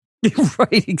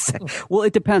 Right, exactly. Well,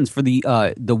 it depends. For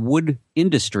the wood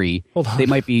industry, they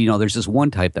might be, there's this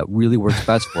one type that really works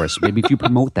best for us. Maybe if you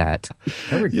promote that.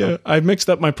 Yeah, I mixed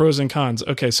up my pros and cons.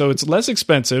 Okay, so it's less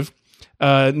expensive.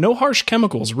 No harsh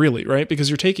chemicals, really, right? Because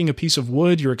you're taking a piece of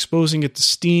wood, you're exposing it to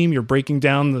steam, you're breaking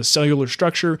down the cellular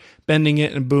structure, bending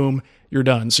it, and boom, you're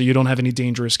done. So you don't have any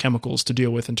dangerous chemicals to deal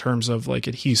with in terms of like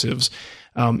adhesives.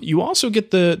 You also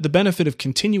get the benefit of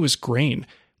continuous grain,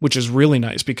 which is really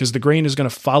nice because the grain is going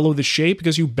to follow the shape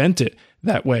because you bent it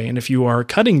that way. And if you are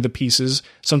cutting the pieces,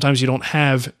 sometimes you don't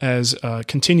have as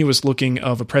continuous looking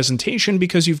of a presentation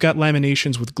because you've got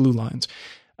laminations with glue lines.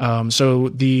 So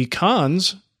the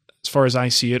cons, as far as I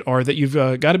see it, are that you've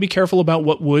got to be careful about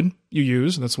what wood you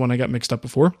use. That's one I got mixed up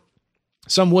before.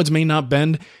 Some woods may not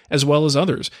bend as well as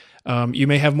others. You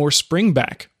may have more spring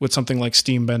back with something like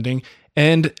steam bending.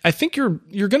 And I think you're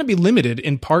going to be limited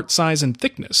in part size and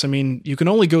thickness. I mean, you can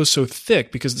only go so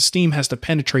thick because the steam has to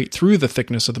penetrate through the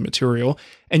thickness of the material,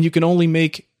 and you can only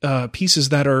make pieces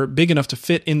that are big enough to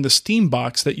fit in the steam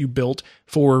box that you built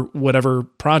for whatever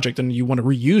project, and you want to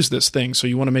reuse this thing, so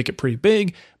you want to make it pretty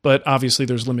big, but obviously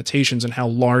there's limitations in how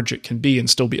large it can be and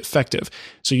still be effective.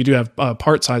 So you do have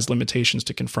part size limitations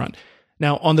to confront.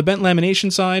 Now, on the bent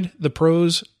lamination side, the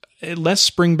pros, less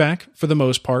spring back for the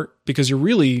most part, because you're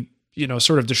really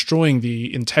sort of destroying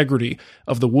the integrity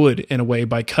of the wood in a way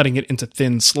by cutting it into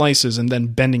thin slices and then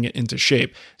bending it into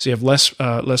shape. So you have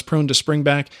less prone to spring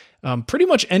back. Pretty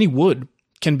much any wood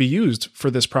can be used for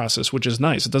this process, which is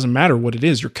nice. It doesn't matter what it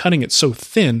is. You're cutting it so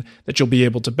thin that you'll be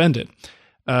able to bend it.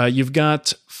 You've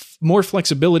got more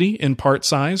flexibility in part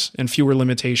size and fewer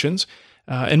limitations.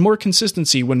 And more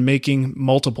consistency when making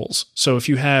multiples. So if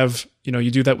you have,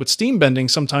 you do that with steam bending,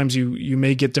 sometimes you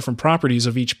may get different properties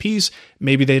of each piece.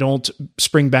 Maybe they don't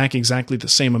spring back exactly the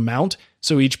same amount.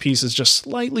 So each piece is just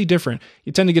slightly different.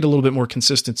 You tend to get a little bit more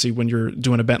consistency when you're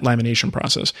doing a bent lamination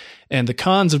process. And the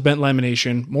cons of bent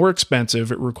lamination, more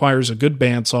expensive. It requires a good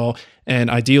bandsaw and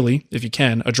ideally, if you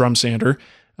can, a drum sander.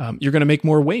 You're going to make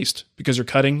more waste because you're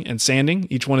cutting and sanding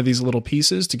each one of these little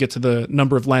pieces to get to the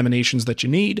number of laminations that you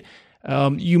need.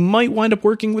 You might wind up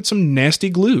working with some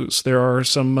nasty glues. There are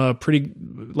some pretty,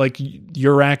 like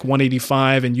Urac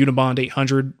 185 and Unibond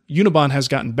 800. Unibond has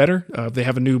gotten better. They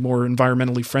have a new, more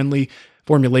environmentally friendly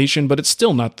formulation, but it's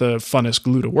still not the funnest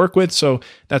glue to work with, so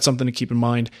that's something to keep in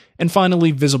mind. And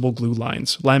finally, visible glue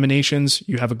lines. Laminations,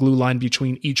 you have a glue line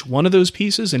between each one of those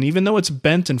pieces, and even though it's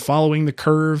bent and following the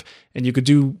curve, and you could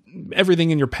do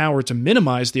everything in your power to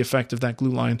minimize the effect of that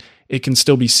glue line, it can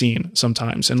still be seen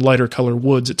sometimes. In lighter color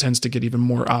woods, it tends to get even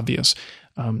more obvious.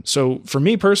 So for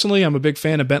me personally, I'm a big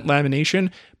fan of bent lamination,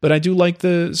 but I do like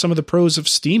some of the pros of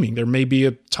steaming. There may be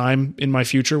a time in my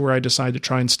future where I decide to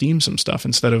try and steam some stuff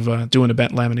instead of doing a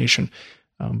bent lamination.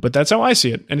 But that's how I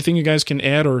see it. Anything you guys can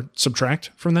add or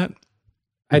subtract from that?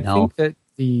 I think that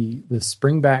the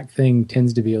spring back thing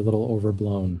tends to be a little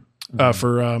overblown.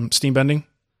 For steam bending?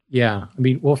 Yeah. I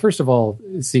mean, well, first of all,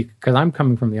 see, because I'm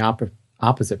coming from the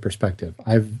opposite perspective.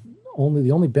 The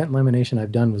only bent lamination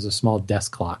I've done was a small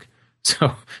desk clock.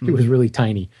 So it was really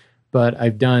tiny, but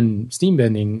I've done steam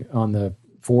bending on the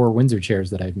 4 Windsor chairs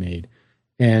that I've made.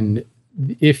 And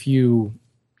if you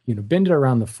bend it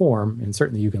around the form, and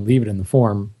certainly you can leave it in the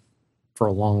form for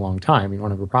a long, long time, you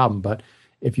won't have a problem. But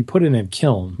if you put it in a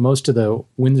kiln, most of the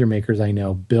Windsor makers I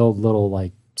know build little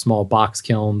like small box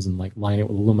kilns and like line it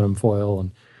with aluminum foil and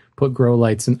put grow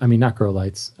lights not grow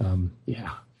lights.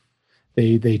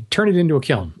 They turn it into a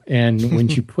kiln. And when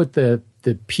you put the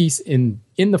piece in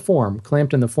the form,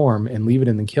 clamped in the form, and leave it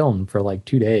in the kiln for like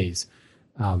 2 days,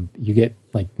 you get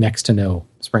like next to no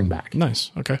spring back.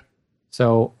 Nice. Okay.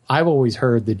 So I've always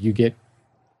heard that you get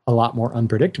a lot more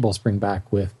unpredictable spring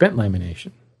back with bent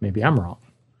lamination. Maybe I'm wrong.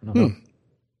 I don't know.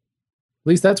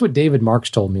 least that's what David Marks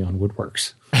told me on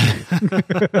Woodworks.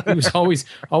 He was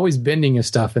always bending his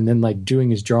stuff and then like doing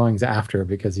his drawings after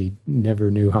because he never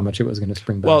knew how much it was going to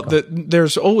spring back. Well,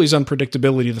 there's always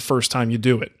unpredictability the first time you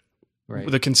do it. Right.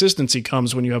 The consistency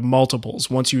comes when you have multiples.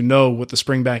 Once you know what the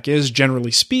springback is,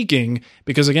 generally speaking,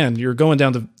 because again, you're going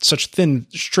down to such thin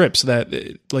strips that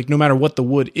like no matter what the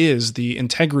wood is, the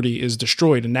integrity is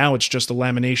destroyed. And now it's just a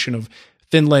lamination of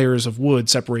thin layers of wood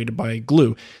separated by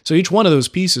glue. So each one of those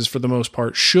pieces, for the most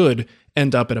part, should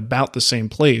end up at about the same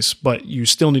place, but you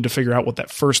still need to figure out what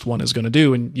that first one is going to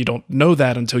do, and you don't know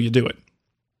that until you do it.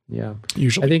 Yeah.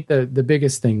 Usually. I think the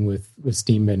biggest thing with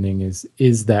steam bending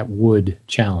is that wood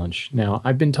challenge. Now,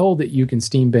 I've been told that you can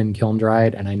steam bend kiln dry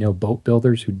it, and I know boat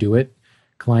builders who do it,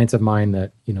 clients of mine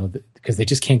that, because they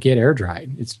just can't get air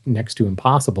dried. It's next to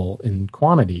impossible in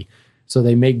quantity. So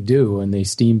they make do and they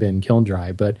steam bend kiln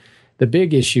dry. But the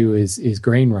big issue is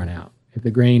grain run out. If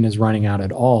the grain is running out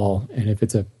at all, and if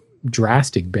it's a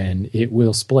drastic bend, it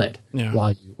will split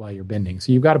while you're bending.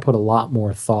 So you've got to put a lot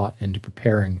more thought into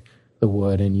preparing the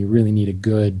wood, and you really need a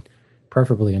good,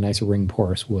 preferably a nice ring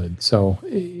porous wood. So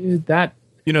that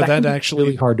actually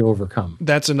really hard to overcome.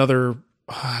 That's another.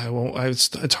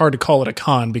 It's hard to call it a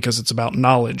con because it's about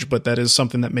knowledge, but that is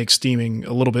something that makes steaming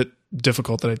a little bit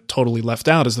difficult that I totally left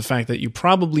out, is the fact that you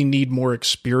probably need more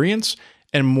experience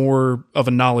and more of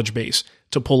a knowledge base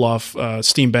to pull off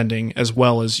steam bending as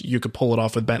well as you could pull it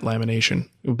off with bent lamination.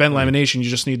 With bent lamination, you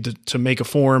just need to make a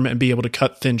form and be able to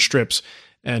cut thin strips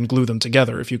and glue them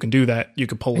together. If you can do that, you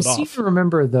could pull it off. I seem to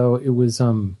remember, though, it was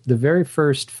the very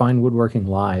first Fine Woodworking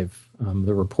Live,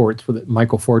 the reports with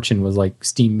Michael Fortune was like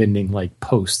steam bending like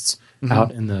posts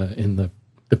out in the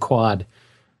quad.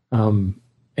 And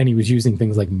he was using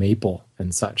things like maple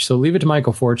and such. So leave it to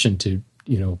Michael Fortune to,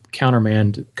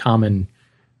 countermand common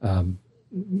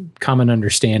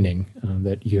understanding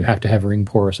that you have to have ring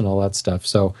porous and all that stuff.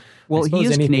 So, well, he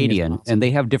is Canadian, and they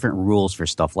have different rules for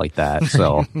stuff like that.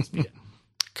 So, yeah.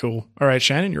 Cool. All right,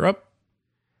 Shannon, you're up.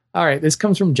 All right, this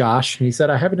comes from Josh. He said,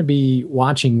 I happened to be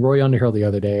watching Roy Underhill the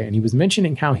other day, and he was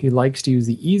mentioning how he likes to use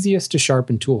the easiest to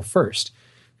sharpen tool first.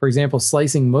 For example,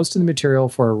 slicing most of the material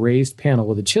for a raised panel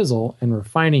with a chisel and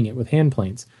refining it with hand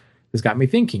planes. This got me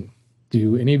thinking,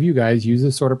 do any of you guys use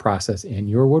this sort of process in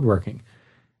your woodworking?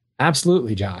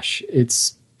 Absolutely, Josh.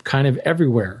 It's kind of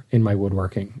everywhere in my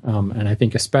woodworking. And I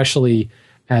think especially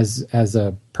as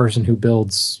a person who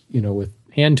builds, with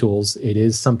hand tools, it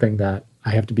is something that I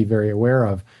have to be very aware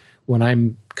of. When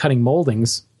I'm cutting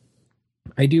moldings,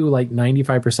 I do like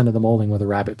 95% of the molding with a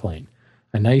rabbet plane,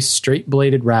 a nice straight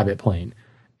bladed rabbet plane.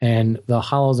 And the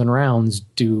hollows and rounds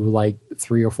do like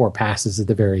 3 or 4 passes at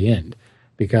the very end,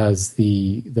 because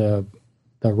the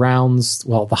rounds,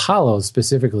 well, the hollows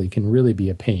specifically can really be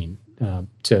a pain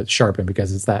to sharpen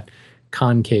because it's that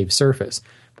concave surface.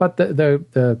 But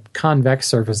the convex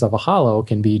surface of a hollow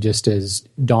can be just as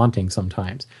daunting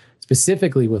sometimes,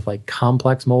 specifically with like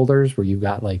complex molders where you've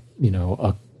got like,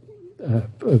 a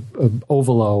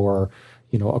Ovolo or,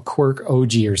 a Quirk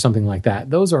OG or something like that.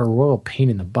 Those are a royal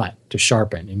pain in the butt to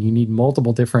sharpen, and you need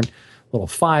multiple different little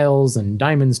files and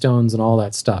diamond stones and all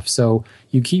that stuff. So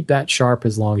you keep that sharp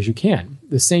as long as you can.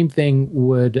 The same thing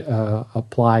would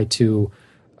apply to,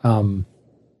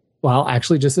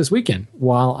 actually just this weekend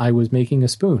while I was making a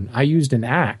spoon, I used an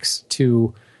axe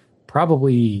to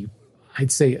probably,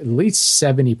 I'd say at least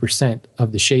 70%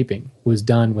 of the shaping was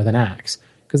done with an axe,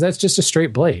 because that's just a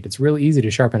straight blade. It's really easy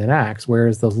to sharpen an axe,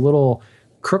 whereas those little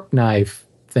crook knife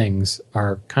things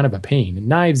are kind of a pain. And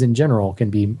knives in general can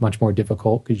be much more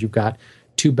difficult because you've got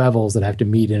 2 bevels that have to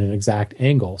meet in an exact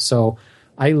angle. So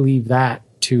I leave that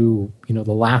to, the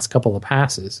last couple of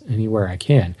passes anywhere I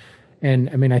can.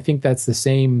 And I mean, I think that's the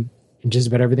same in just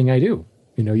about everything I do.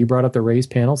 You brought up the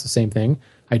raised panels, the same thing.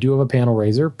 I do have a panel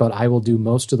raiser, but I will do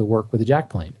most of the work with a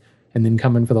jack plane and then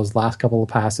come in for those last couple of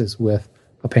passes with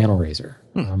a panel raiser.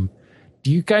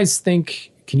 Do you guys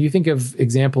can you think of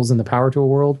examples in the power tool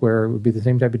world where it would be the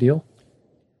same type of deal?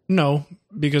 No,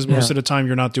 because most of the time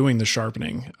you're not doing the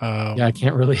sharpening. I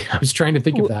can't really. I was trying to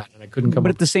think of that, and I couldn't come. But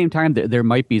at the same time, there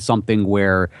might be something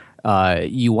where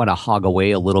you want to hog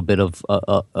away a little bit of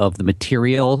the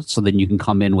material, so then you can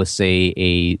come in with, say,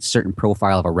 a certain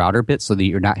profile of a router bit, so that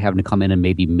you're not having to come in and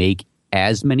maybe make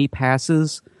as many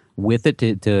passes with it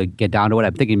to get down to it.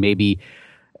 I'm thinking maybe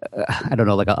I don't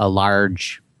know, like a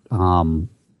large.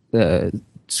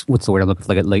 What's the word I'm looking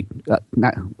for?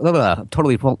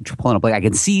 Totally pulling up. Like I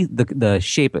can see the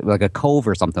shape, like a cove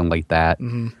or something like that,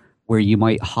 where you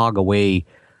might hog away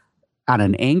on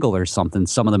an angle or something,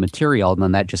 some of the material, and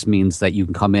then that just means that you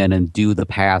can come in and do the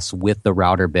pass with the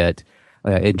router bit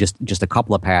in just a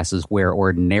couple of passes, where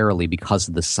ordinarily, because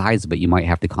of the size of it, you might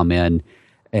have to come in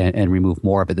and remove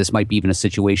more of it. This might be even a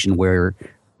situation where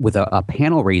with a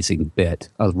panel raising bit,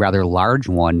 a rather large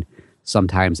one,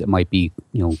 sometimes it might be,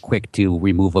 quick to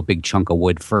remove a big chunk of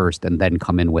wood first and then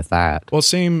come in with that. Well,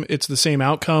 it's the same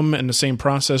outcome and the same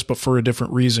process, but for a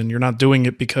different reason. You're not doing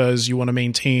it because you want to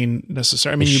maintain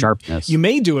sharpness. You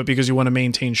may do it because you want to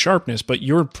maintain sharpness, but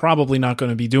you're probably not going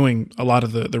to be doing a lot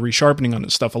of the resharpening on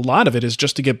this stuff. A lot of it is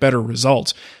just to get better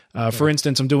results. For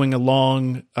instance, I'm doing a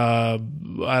long,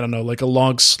 like a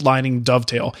long sliding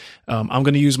dovetail. I'm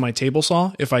going to use my table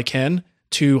saw if I can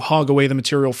to hog away the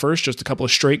material first, just a couple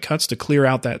of straight cuts to clear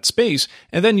out that space,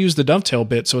 and then use the dovetail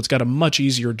bit so it's got a much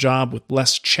easier job with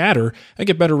less chatter. I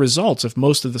get better results if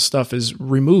most of the stuff is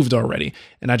removed already,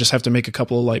 and I just have to make a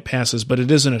couple of light passes. But it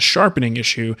isn't a sharpening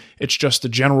issue, it's just a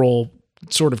general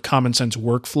sort of common sense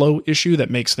workflow issue that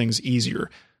makes things easier.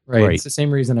 Right. It's the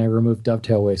same reason I removed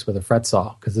dovetail waste with a fret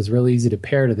saw, because it's really easy to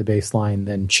pair to the baseline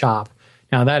than chop.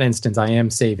 Now, in that instance, I am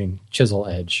saving chisel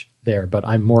edge there, but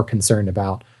I'm more concerned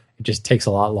about it just takes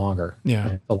a lot longer. Yeah.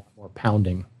 And a lot more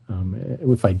pounding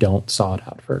if I don't saw it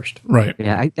out first. Right.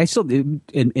 Yeah, I still,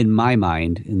 in my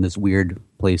mind, in this weird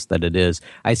place that it is,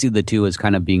 I see the two as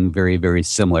kind of being very, very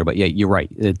similar. But yeah, you're right.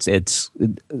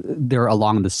 They're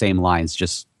along the same lines,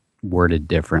 just worded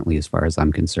differently as far as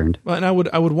I'm concerned. Well, and I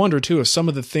would wonder too if some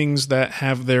of the things that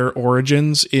have their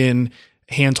origins in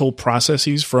hand tool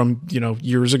processes from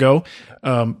years ago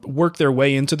work their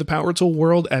way into the power tool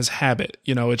world as habit.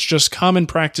 It's just common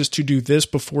practice to do this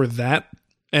before that,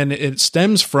 and it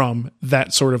stems from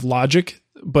that sort of logic.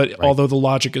 But although the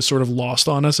logic is sort of lost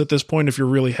on us at this point, if you're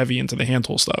really heavy into the hand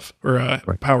tool stuff or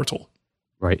power tool.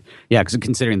 Right. Yeah, because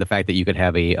considering the fact that you could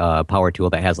have a power tool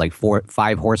that has like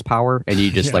 5 horsepower and you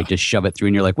just just shove it through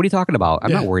and you're like, what are you talking about?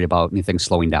 I'm not worried about anything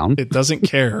slowing down. It doesn't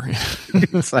care.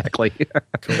 Exactly.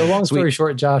 So long story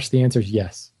short, Josh, the answer is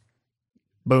yes.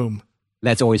 Boom.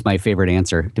 That's always my favorite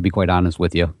answer, to be quite honest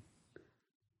with you.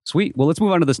 Sweet. Well, let's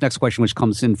move on to this next question, which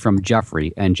comes in from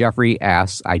Jeffrey. And Jeffrey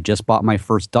asks, I just bought my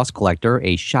first dust collector,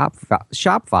 a Shop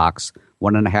Fox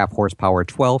 1.5 horsepower,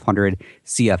 1200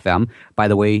 CFM. By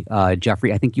the way,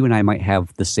 Jeffrey, I think you and I might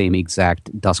have the same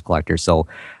exact dust collector, so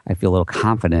I feel a little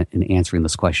confident in answering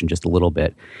this question just a little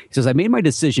bit. He says, I made my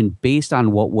decision based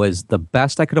on what was the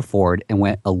best I could afford and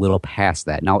went a little past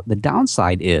that. Now, the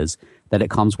downside is that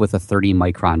it comes with a 30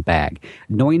 micron bag.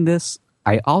 Knowing this,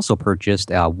 I also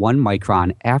purchased a 1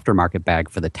 micron aftermarket bag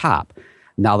for the top.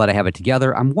 Now that I have it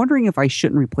together, I'm wondering if I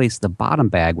shouldn't replace the bottom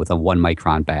bag with a 1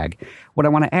 micron bag. What I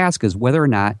want to ask is whether or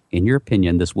not, in your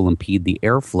opinion, this will impede the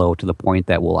airflow to the point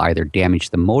that will either damage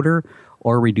the motor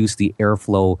or reduce the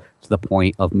airflow to the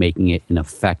point of making it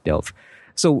ineffective.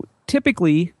 So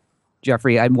typically,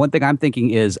 Jeffrey, one thing I'm thinking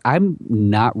is I'm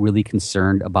not really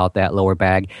concerned about that lower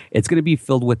bag. It's going to be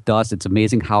filled with dust. It's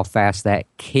amazing how fast that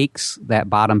cakes that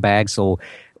bottom bag. So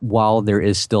while there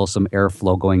is still some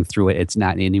airflow going through it, it's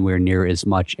not anywhere near as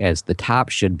much as the top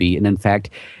should be. And in fact,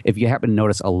 if you happen to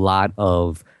notice, a lot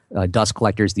of dust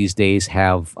collectors these days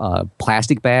have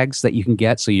plastic bags that you can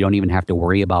get, so you don't even have to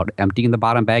worry about emptying the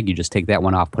bottom bag. You just take that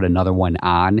one off, put another one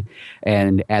on.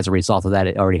 And as a result of that,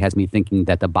 it already has me thinking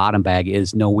that the bottom bag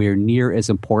is nowhere near as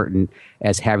important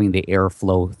as having the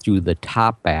airflow through the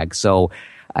top bag. So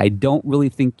I don't really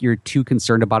think you're too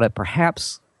concerned about it.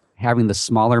 Perhaps having the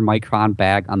smaller micron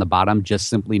bag on the bottom just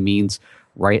simply means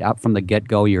right up from the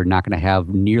get-go, you're not going to have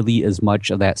nearly as much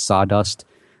of that sawdust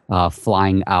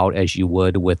flying out as you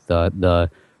would with the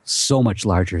so much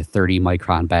larger 30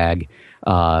 micron bag.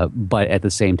 But at the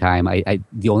same time,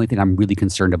 the only thing I'm really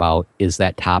concerned about is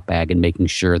that top bag and making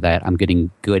sure that I'm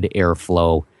getting good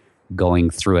airflow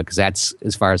going through it, because that's,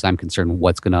 as far as I'm concerned,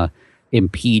 what's going to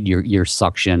impede your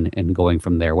suction and going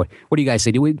from there. What do you guys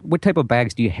say? What type of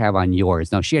bags do you have on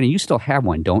yours? Now, Shannon, you still have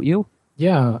one, don't you?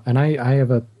 Yeah, and I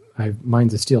have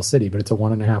mine's a Steel City, but it's a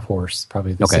 1.5 horse,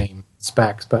 probably the same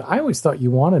specs. But I always thought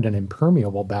you wanted an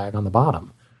impermeable bag on the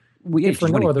bottom. For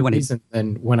no other reason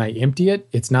than when I empty it,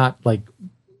 it's not like,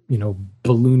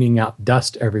 ballooning out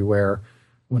dust everywhere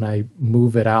when I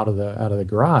move it out of the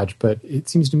garage. But it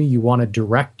seems to me you want to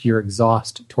direct your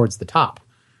exhaust towards the top,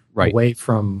 away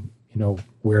from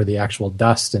where the actual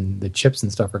dust and the chips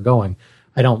and stuff are going.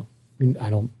 I don't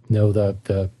know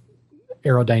the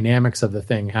aerodynamics of the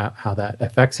thing, how that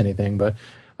affects anything, but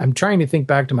I'm trying to think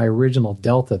back to my original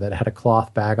Delta that had a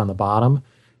cloth bag on the bottom.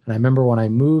 And I remember when I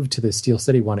moved to the Steel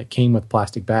City one, it came with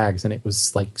plastic bags, and it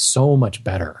was like so much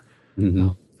better. Mm-hmm.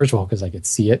 First of all, because I could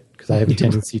see it, because I have a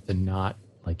tendency to not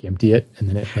like empty it, and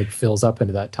then it like fills up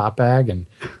into that top bag, and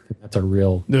that's a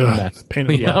real mess. Pain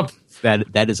in the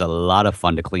butt. That is a lot of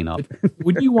fun to clean up.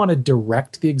 Would you want to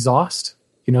direct the exhaust?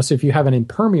 So if you have an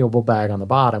impermeable bag on the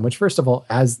bottom, which first of all,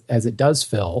 as it does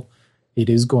fill, it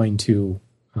is going to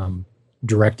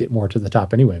direct it more to the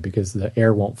top anyway, because the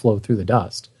air won't flow through the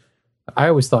dust. I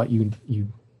always thought you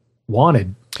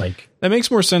wanted like that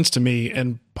makes more sense to me.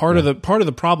 And part of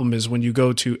the problem is when you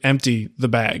go to empty the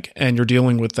bag and you're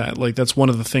dealing with that. Like that's one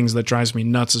of the things that drives me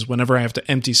nuts is whenever I have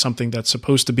to empty something that's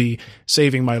supposed to be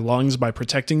saving my lungs by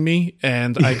protecting me,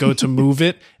 and I go to move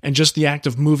it, and just the act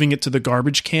of moving it to the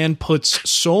garbage can puts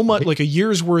so much, like a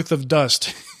year's worth of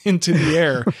dust into the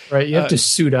air. Right. You have to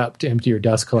suit up to empty your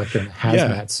dust collector in a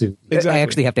hazmat suit. Exactly. I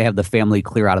actually have to have the family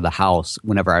clear out of the house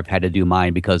whenever I've had to do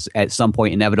mine, because at some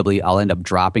point, inevitably, I'll end up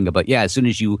dropping it. But yeah, as soon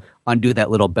as you undo that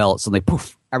little belt, suddenly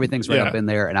poof, everything's right up in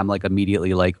there. And I'm like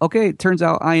immediately like, okay, it turns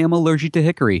out I am allergic to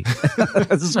hickory.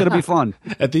 This is going to be fun.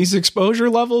 At these exposure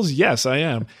levels, yes, I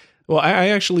am. Well, I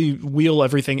actually wheel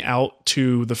everything out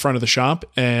to the front of the shop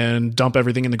and dump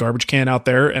everything in the garbage can out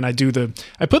there. And I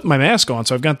put my mask on,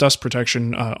 so I've got dust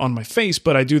protection on my face,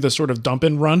 but I do the sort of dump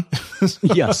and run.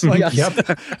 Yes.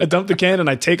 Yep. I dump the can and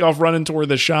I take off running toward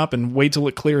the shop and wait till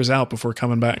it clears out before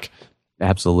coming back.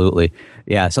 Absolutely.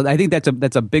 Yeah. So I think that's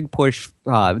a big push.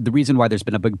 The reason why there's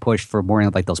been a big push for more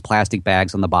like those plastic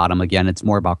bags on the bottom, again, it's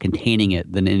more about containing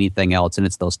it than anything else. And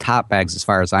it's those top bags as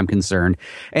far as I'm concerned.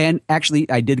 And actually,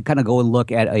 I did kind of go and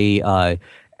look at a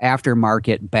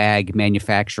aftermarket bag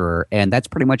manufacturer, and that's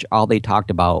pretty much all they talked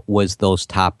about was those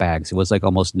top bags. It was like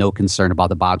almost no concern about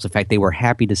the bottoms. In fact, they were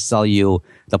happy to sell you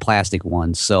the plastic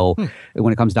ones. So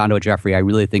when it comes down to it, Jeffrey, I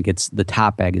really think it's the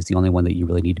top bag is the only one that you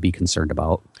really need to be concerned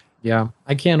about. Yeah,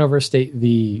 I can't overstate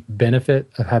the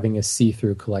benefit of having a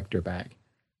see-through collector bag.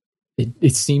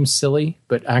 It seems silly,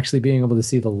 but actually being able to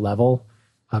see the level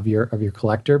of your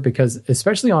collector, because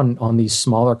especially on these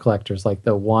smaller collectors like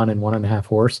the 1 and 1.5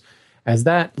 horse, as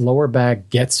that lower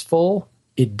bag gets full,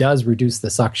 it does reduce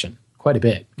the suction quite a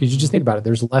bit. Because you just think about it,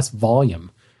 there's less volume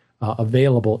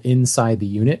available inside the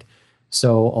unit.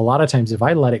 So a lot of times if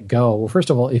I let it go, well,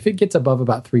 first of all, if it gets above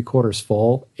about 3/4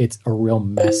 full, it's a real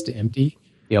mess to empty.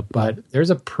 Yep. But there's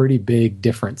a pretty big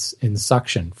difference in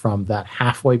suction from that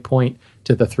halfway point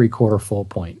to the 3/4 full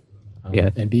point.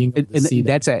 And being able to see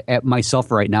that's at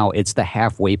myself right now. It's the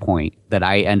halfway point that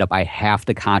I have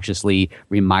to consciously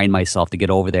remind myself to get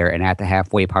over there. And at the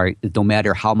halfway part, no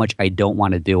matter how much I don't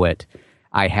want to do it,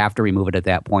 I have to remove it at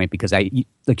that point, because like you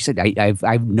said,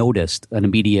 I've noticed an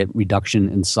immediate reduction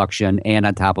in suction. And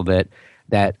on top of it,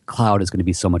 that cloud is going to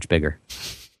be so much bigger.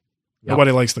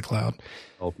 Nobody likes the cloud.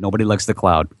 Oh, nobody likes the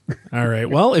cloud. All right.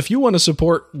 Well, if you want to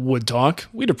support Wood Talk,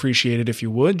 we'd appreciate it if you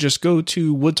would. Just go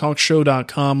to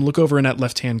woodtalkshow.com, look over in that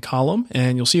left-hand column,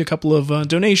 and you'll see a couple of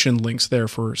donation links there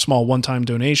for small one-time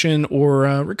donation or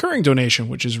recurring donation,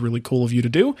 which is really cool of you to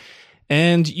do.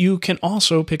 And you can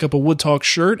also pick up a Wood Talk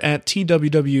shirt at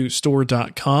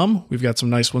twwstore.com. We've got some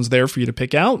nice ones there for you to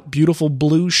pick out. Beautiful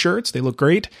blue shirts. They look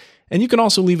great. And you can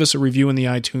also leave us a review in the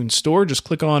iTunes store. Just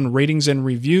click on ratings and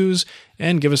reviews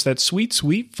and give us that sweet,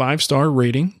 sweet 5-star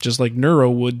rating, just like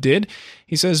Neurowood did.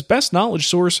 He says, best knowledge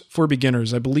source for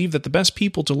beginners. I believe that the best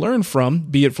people to learn from,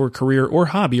 be it for career or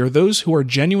hobby, are those who are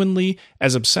genuinely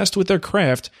as obsessed with their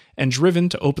craft and driven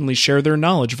to openly share their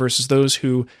knowledge versus those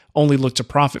who only look to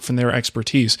profit from their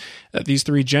expertise. These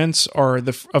three gents are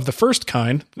of the first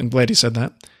kind. I'm glad he said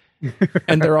that.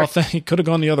 And their authentic, could have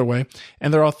gone the other way.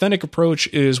 And their authentic approach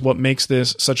is what makes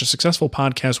this such a successful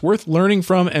podcast worth learning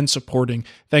from and supporting.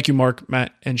 Thank you, Mark,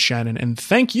 Matt, and Shannon. And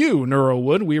thank you,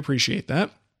 Neurowood. We appreciate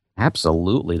that.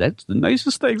 Absolutely. That's the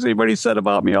nicest things anybody said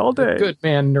about me all day. Good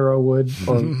man, Neurowood,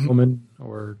 or woman,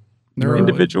 or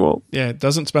individual. Yeah, it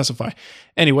doesn't specify.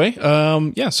 Anyway,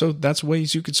 so that's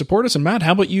ways you could support us. And Matt,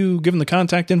 how about you give them the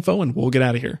contact info and we'll get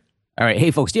out of here. All right.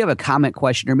 Hey, folks, do you have a comment,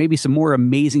 question, or maybe some more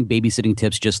amazing babysitting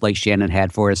tips just like Shannon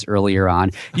had for us earlier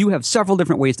on? You have several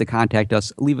different ways to contact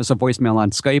us. Leave us a voicemail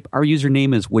on Skype. Our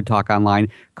username is WoodTalkOnline.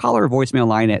 Call our voicemail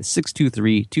line at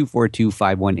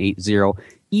 623-242-5180.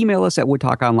 Email us at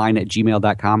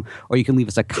woodtalkonline@gmail.com, or you can leave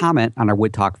us a comment on our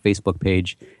Wood Talk Facebook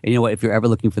page. And you know what? If you're ever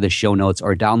looking for the show notes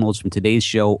or downloads from today's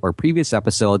show or previous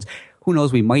episodes, who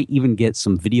knows, we might even get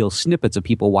some video snippets of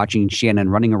people watching Shannon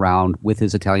running around with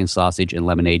his Italian sausage and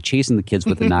lemonade, chasing the kids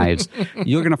with the knives.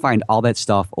 You're going to find all that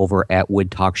stuff over at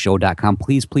woodtalkshow.com.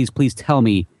 Please, please, please tell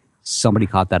me somebody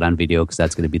caught that on video, because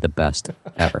that's going to be the best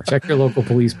ever. Check your local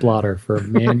police blotter for a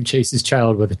man chases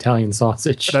child with Italian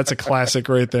sausage. That's a classic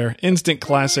right there. Instant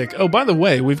classic. Oh, by the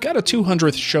way, we've got a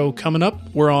 200th show coming up.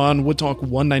 We're on Wood Talk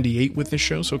 198 with this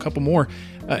show, so a couple more.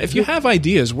 If you have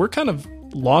ideas, we're kind of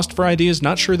lost for ideas,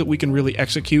 not sure that we can really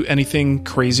execute anything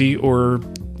crazy or,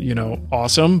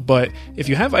 awesome. But if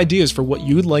you have ideas for what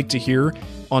you'd like to hear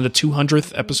on the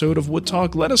 200th episode of Wood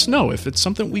Talk, let us know. If it's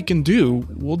something we can do,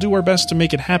 we'll do our best to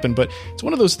make it happen. But it's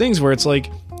one of those things where it's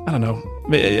like, I don't know.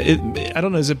 I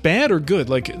don't know. Is it bad or good?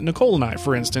 Like Nicole and I,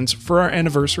 for instance, for our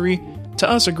anniversary, to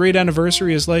us, a great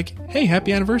anniversary is like, hey,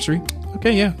 happy anniversary.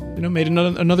 Okay, yeah, made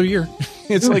another year.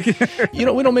 It's like, we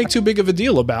don't make too big of a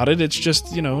deal about it. It's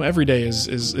just, every day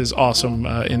is awesome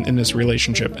in this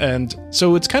relationship. And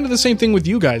so it's kind of the same thing with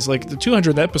you guys. Like the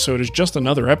 200th episode is just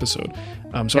another episode.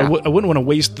 So yeah. I wouldn't want to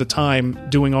waste the time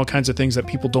doing all kinds of things that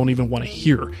people don't even want to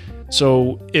hear.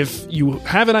 So if you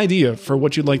have an idea for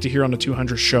what you'd like to hear on the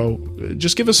 200th show,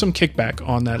 just give us some kickback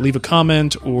on that. Leave a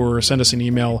comment or send us an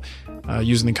email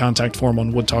using the contact form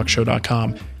on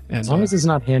woodtalkshow.com. And, as long as it's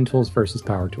not hand tools versus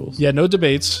power tools. Yeah, no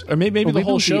debates. Or maybe the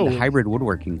whole show. Hybrid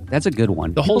woodworking. That's a good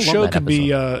one. The whole show could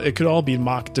be, it could all be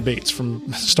mock debates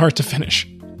from start to finish.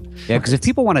 Yeah, because if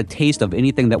people want a taste of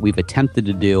anything that we've attempted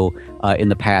to do in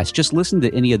the past, just listen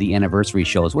to any of the anniversary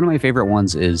shows. One of my favorite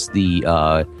ones is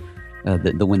the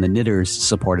when the Knitters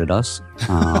supported us.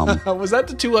 Was that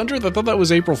the 200th? I thought that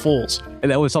was April Fool's.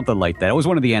 That was something like that. It was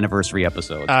one of the anniversary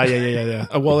episodes.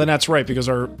 Yeah. Well, and that's right, because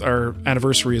our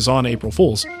anniversary is on April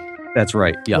Fool's. That's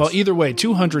right, yes. Well, either way,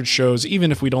 200 shows,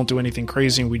 even if we don't do anything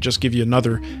crazy and we just give you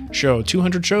another show,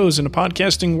 200 shows in a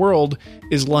podcasting world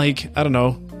is like, I don't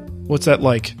know, what's that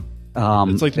like?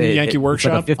 It's like the Yankee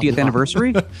Workshop. Like a 50th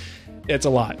anniversary? It's a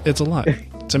lot. It's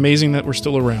amazing that we're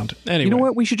still around. Anyway. You know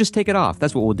what? We should just take it off.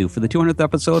 That's what we'll do. For the 200th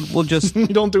episode, we'll just...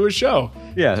 don't do a show.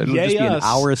 Yeah, it'll just be an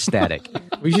hour of static.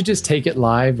 We should just take it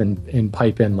live and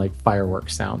pipe in like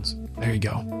fireworks sounds. There you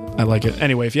go. I like it.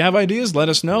 Anyway, if you have ideas, let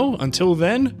us know. Until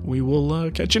then, we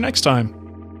will catch you next time.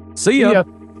 See ya.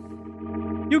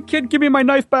 You kid, give me my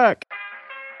knife back.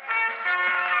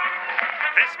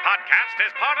 This podcast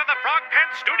is part of the Frog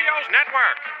Pants Studios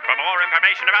Network. For more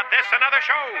information about this and other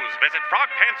shows, visit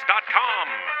frogpants.com.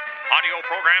 Audio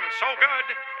program so good,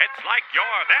 it's like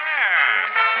you're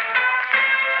there.